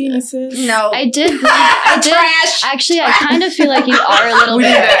small penises. No, I did. Trash. Actually, I kind of feel like you are a little We need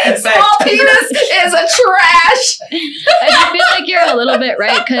bit. that effect. small penis is a trash. I feel like you're a little bit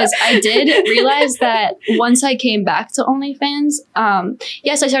right, because I did realize that once I came back to OnlyFans,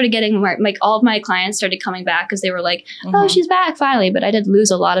 yes, I started getting more, like all of my clients started coming back because they were like, oh, she's back finally. But I did lose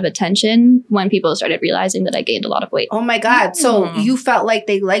a lot of attention when people started realizing that I gained a lot of weight. Oh my God. So you felt like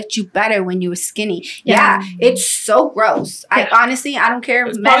they liked you better when you were skinny. Yeah. It's so gross. I honestly, I don't care.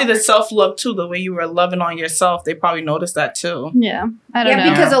 It's probably the self-love too, the way you were loving on yourself. They probably noticed that too. Yeah. I don't know.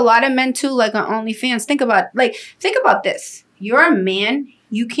 Because a lot of men too, like on OnlyFans, think about this. You're a man.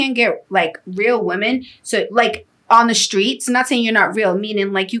 You can't get like real women. So like on the streets, not saying you're not real,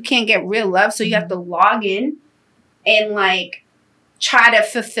 meaning like you can't get real love. So you have to log in and like try to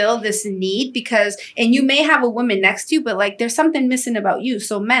fulfill this need and you may have a woman next to you, but like there's something missing about you.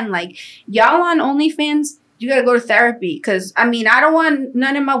 So men, like y'all on OnlyFans, you got to go to therapy because I don't want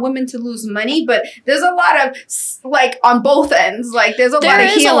none of my women to lose money, but there's a lot of like on both ends, like there's a lot of healing.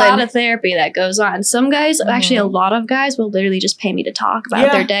 There is a lot of therapy that goes on. Some guys, actually a lot of guys will literally just pay me to talk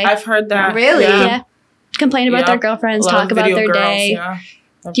about their day. I've heard that. Really? Yeah. Complain about their girlfriends, talk about their girls, day.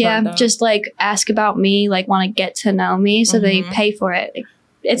 Yeah, just like ask about me, like want to get to know me, so they pay for it.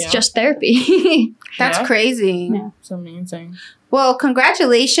 It's just therapy. That's crazy. Yeah. It's amazing. Well,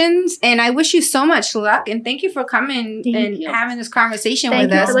 congratulations, and I wish you so much luck, and thank you for coming and having this conversation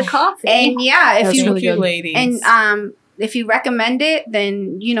with us. Thank you for the coffee. And yeah, if That's you really good. ladies. and if you recommend it,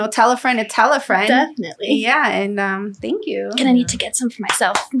 then tell a friend to tell a friend. Definitely. Yeah, and thank you. And I need to get some for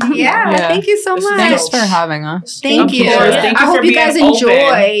myself. Yeah, thank you so This is much. Thanks for having us. Thank Of you. course. Thank you I hope for you guys being open.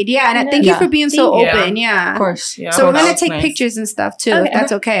 enjoyed. Yeah, and thank you for being so Thank you. open. Yeah, Of course. Yeah, So we're that gonna was take nice. pictures and stuff too, Okay. if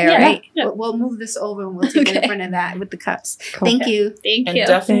that's okay. Yeah. All right, Yeah. we'll move this over and we'll take it in front of that with the cups. Cool. Thank you. Thank And you.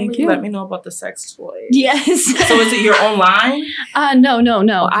 definitely Thank you. let me know about the sex toys. Yes. So is it your own line?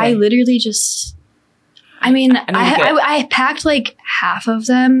 No. I Okay. literally just. I mean, I packed like half of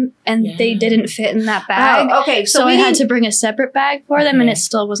them, and they didn't fit in that bag. Oh, okay, So I had to bring a separate bag for them, and it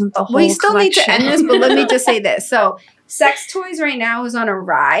still wasn't the whole We still need to collection. end this, but let me just say this. So, sex toys right now is on a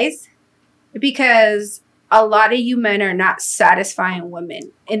rise because a lot of you men are not satisfying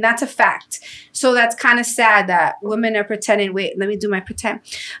women. And that's a fact. So that's kind of sad that women are pretending. Wait, let me do my pretend.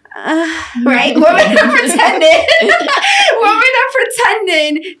 Right? Women are pretending. Women are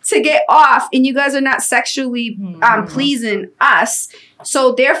pretending to get off, and you guys are not sexually pleasing us.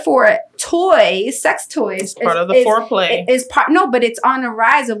 So therefore, toys, sex toys, Part of the foreplay. Is part. No, but it's on a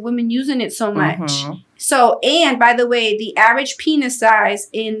rise of women using it so much. So, and by the way, the average penis size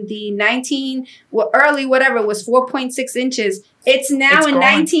in the early whatever was 4.6 inches. It's now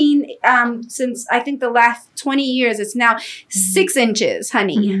since I think the last 20 years, it's now 6 inches,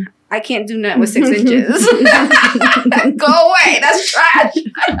 honey. I can't do nothing with 6 inches. Go away. That's trash.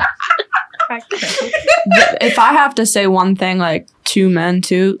 If I have to say one thing, like to men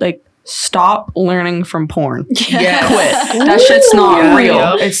too, like stop learning from porn. Yes. Quit. That shit's not Yeah. real.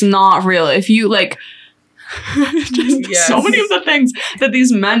 Yep. It's not real. If you like, Yes. So many of the things that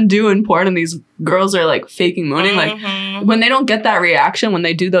these men do in porn and these girls are like faking mooning, like when they don't get that reaction when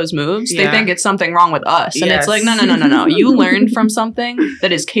they do those moves, they think it's something wrong with us. And it's like, no. You learned from something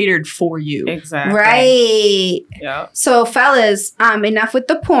that is catered for you. Exactly. Right. Yeah. So fellas, enough with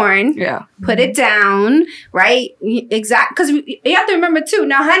the porn. Yeah. Put it down, right? Exact. Because you have to remember too.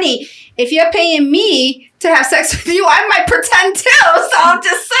 Now, honey, if you're paying me to have sex with you, I might pretend too. So I'm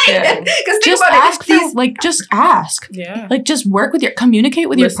just saying. Because Just ask just ask. Yeah. Like just communicate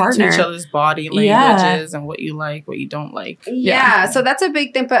with your partner. To each other's body languages and what you like, what you don't like. Yeah. So that's a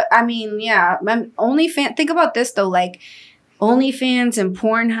big thing. But I mean, OnlyFans. Think about this though, like OnlyFans and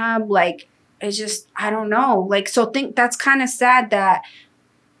Pornhub, like it's just I don't know. Like think that's kind of sad that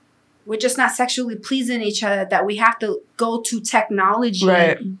we're just not sexually pleasing each other, that we have to go to technology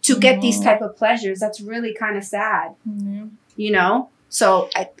to get these type of pleasures. That's really kind of sad. You know? So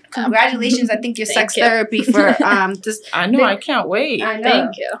congratulations. I think your sex therapy for just I know, I can't wait. I know.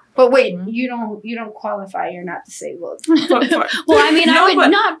 Thank you. But wait, you don't qualify. You're not disabled. Well, I mean, I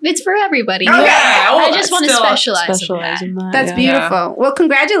would not. It's for everybody. Okay. Yeah, I just want to specialize in that. That's beautiful. Well,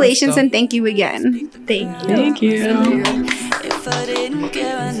 congratulations and thank you again. Thank you. Thank you. If I didn't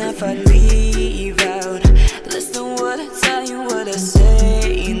care enough, I'd leave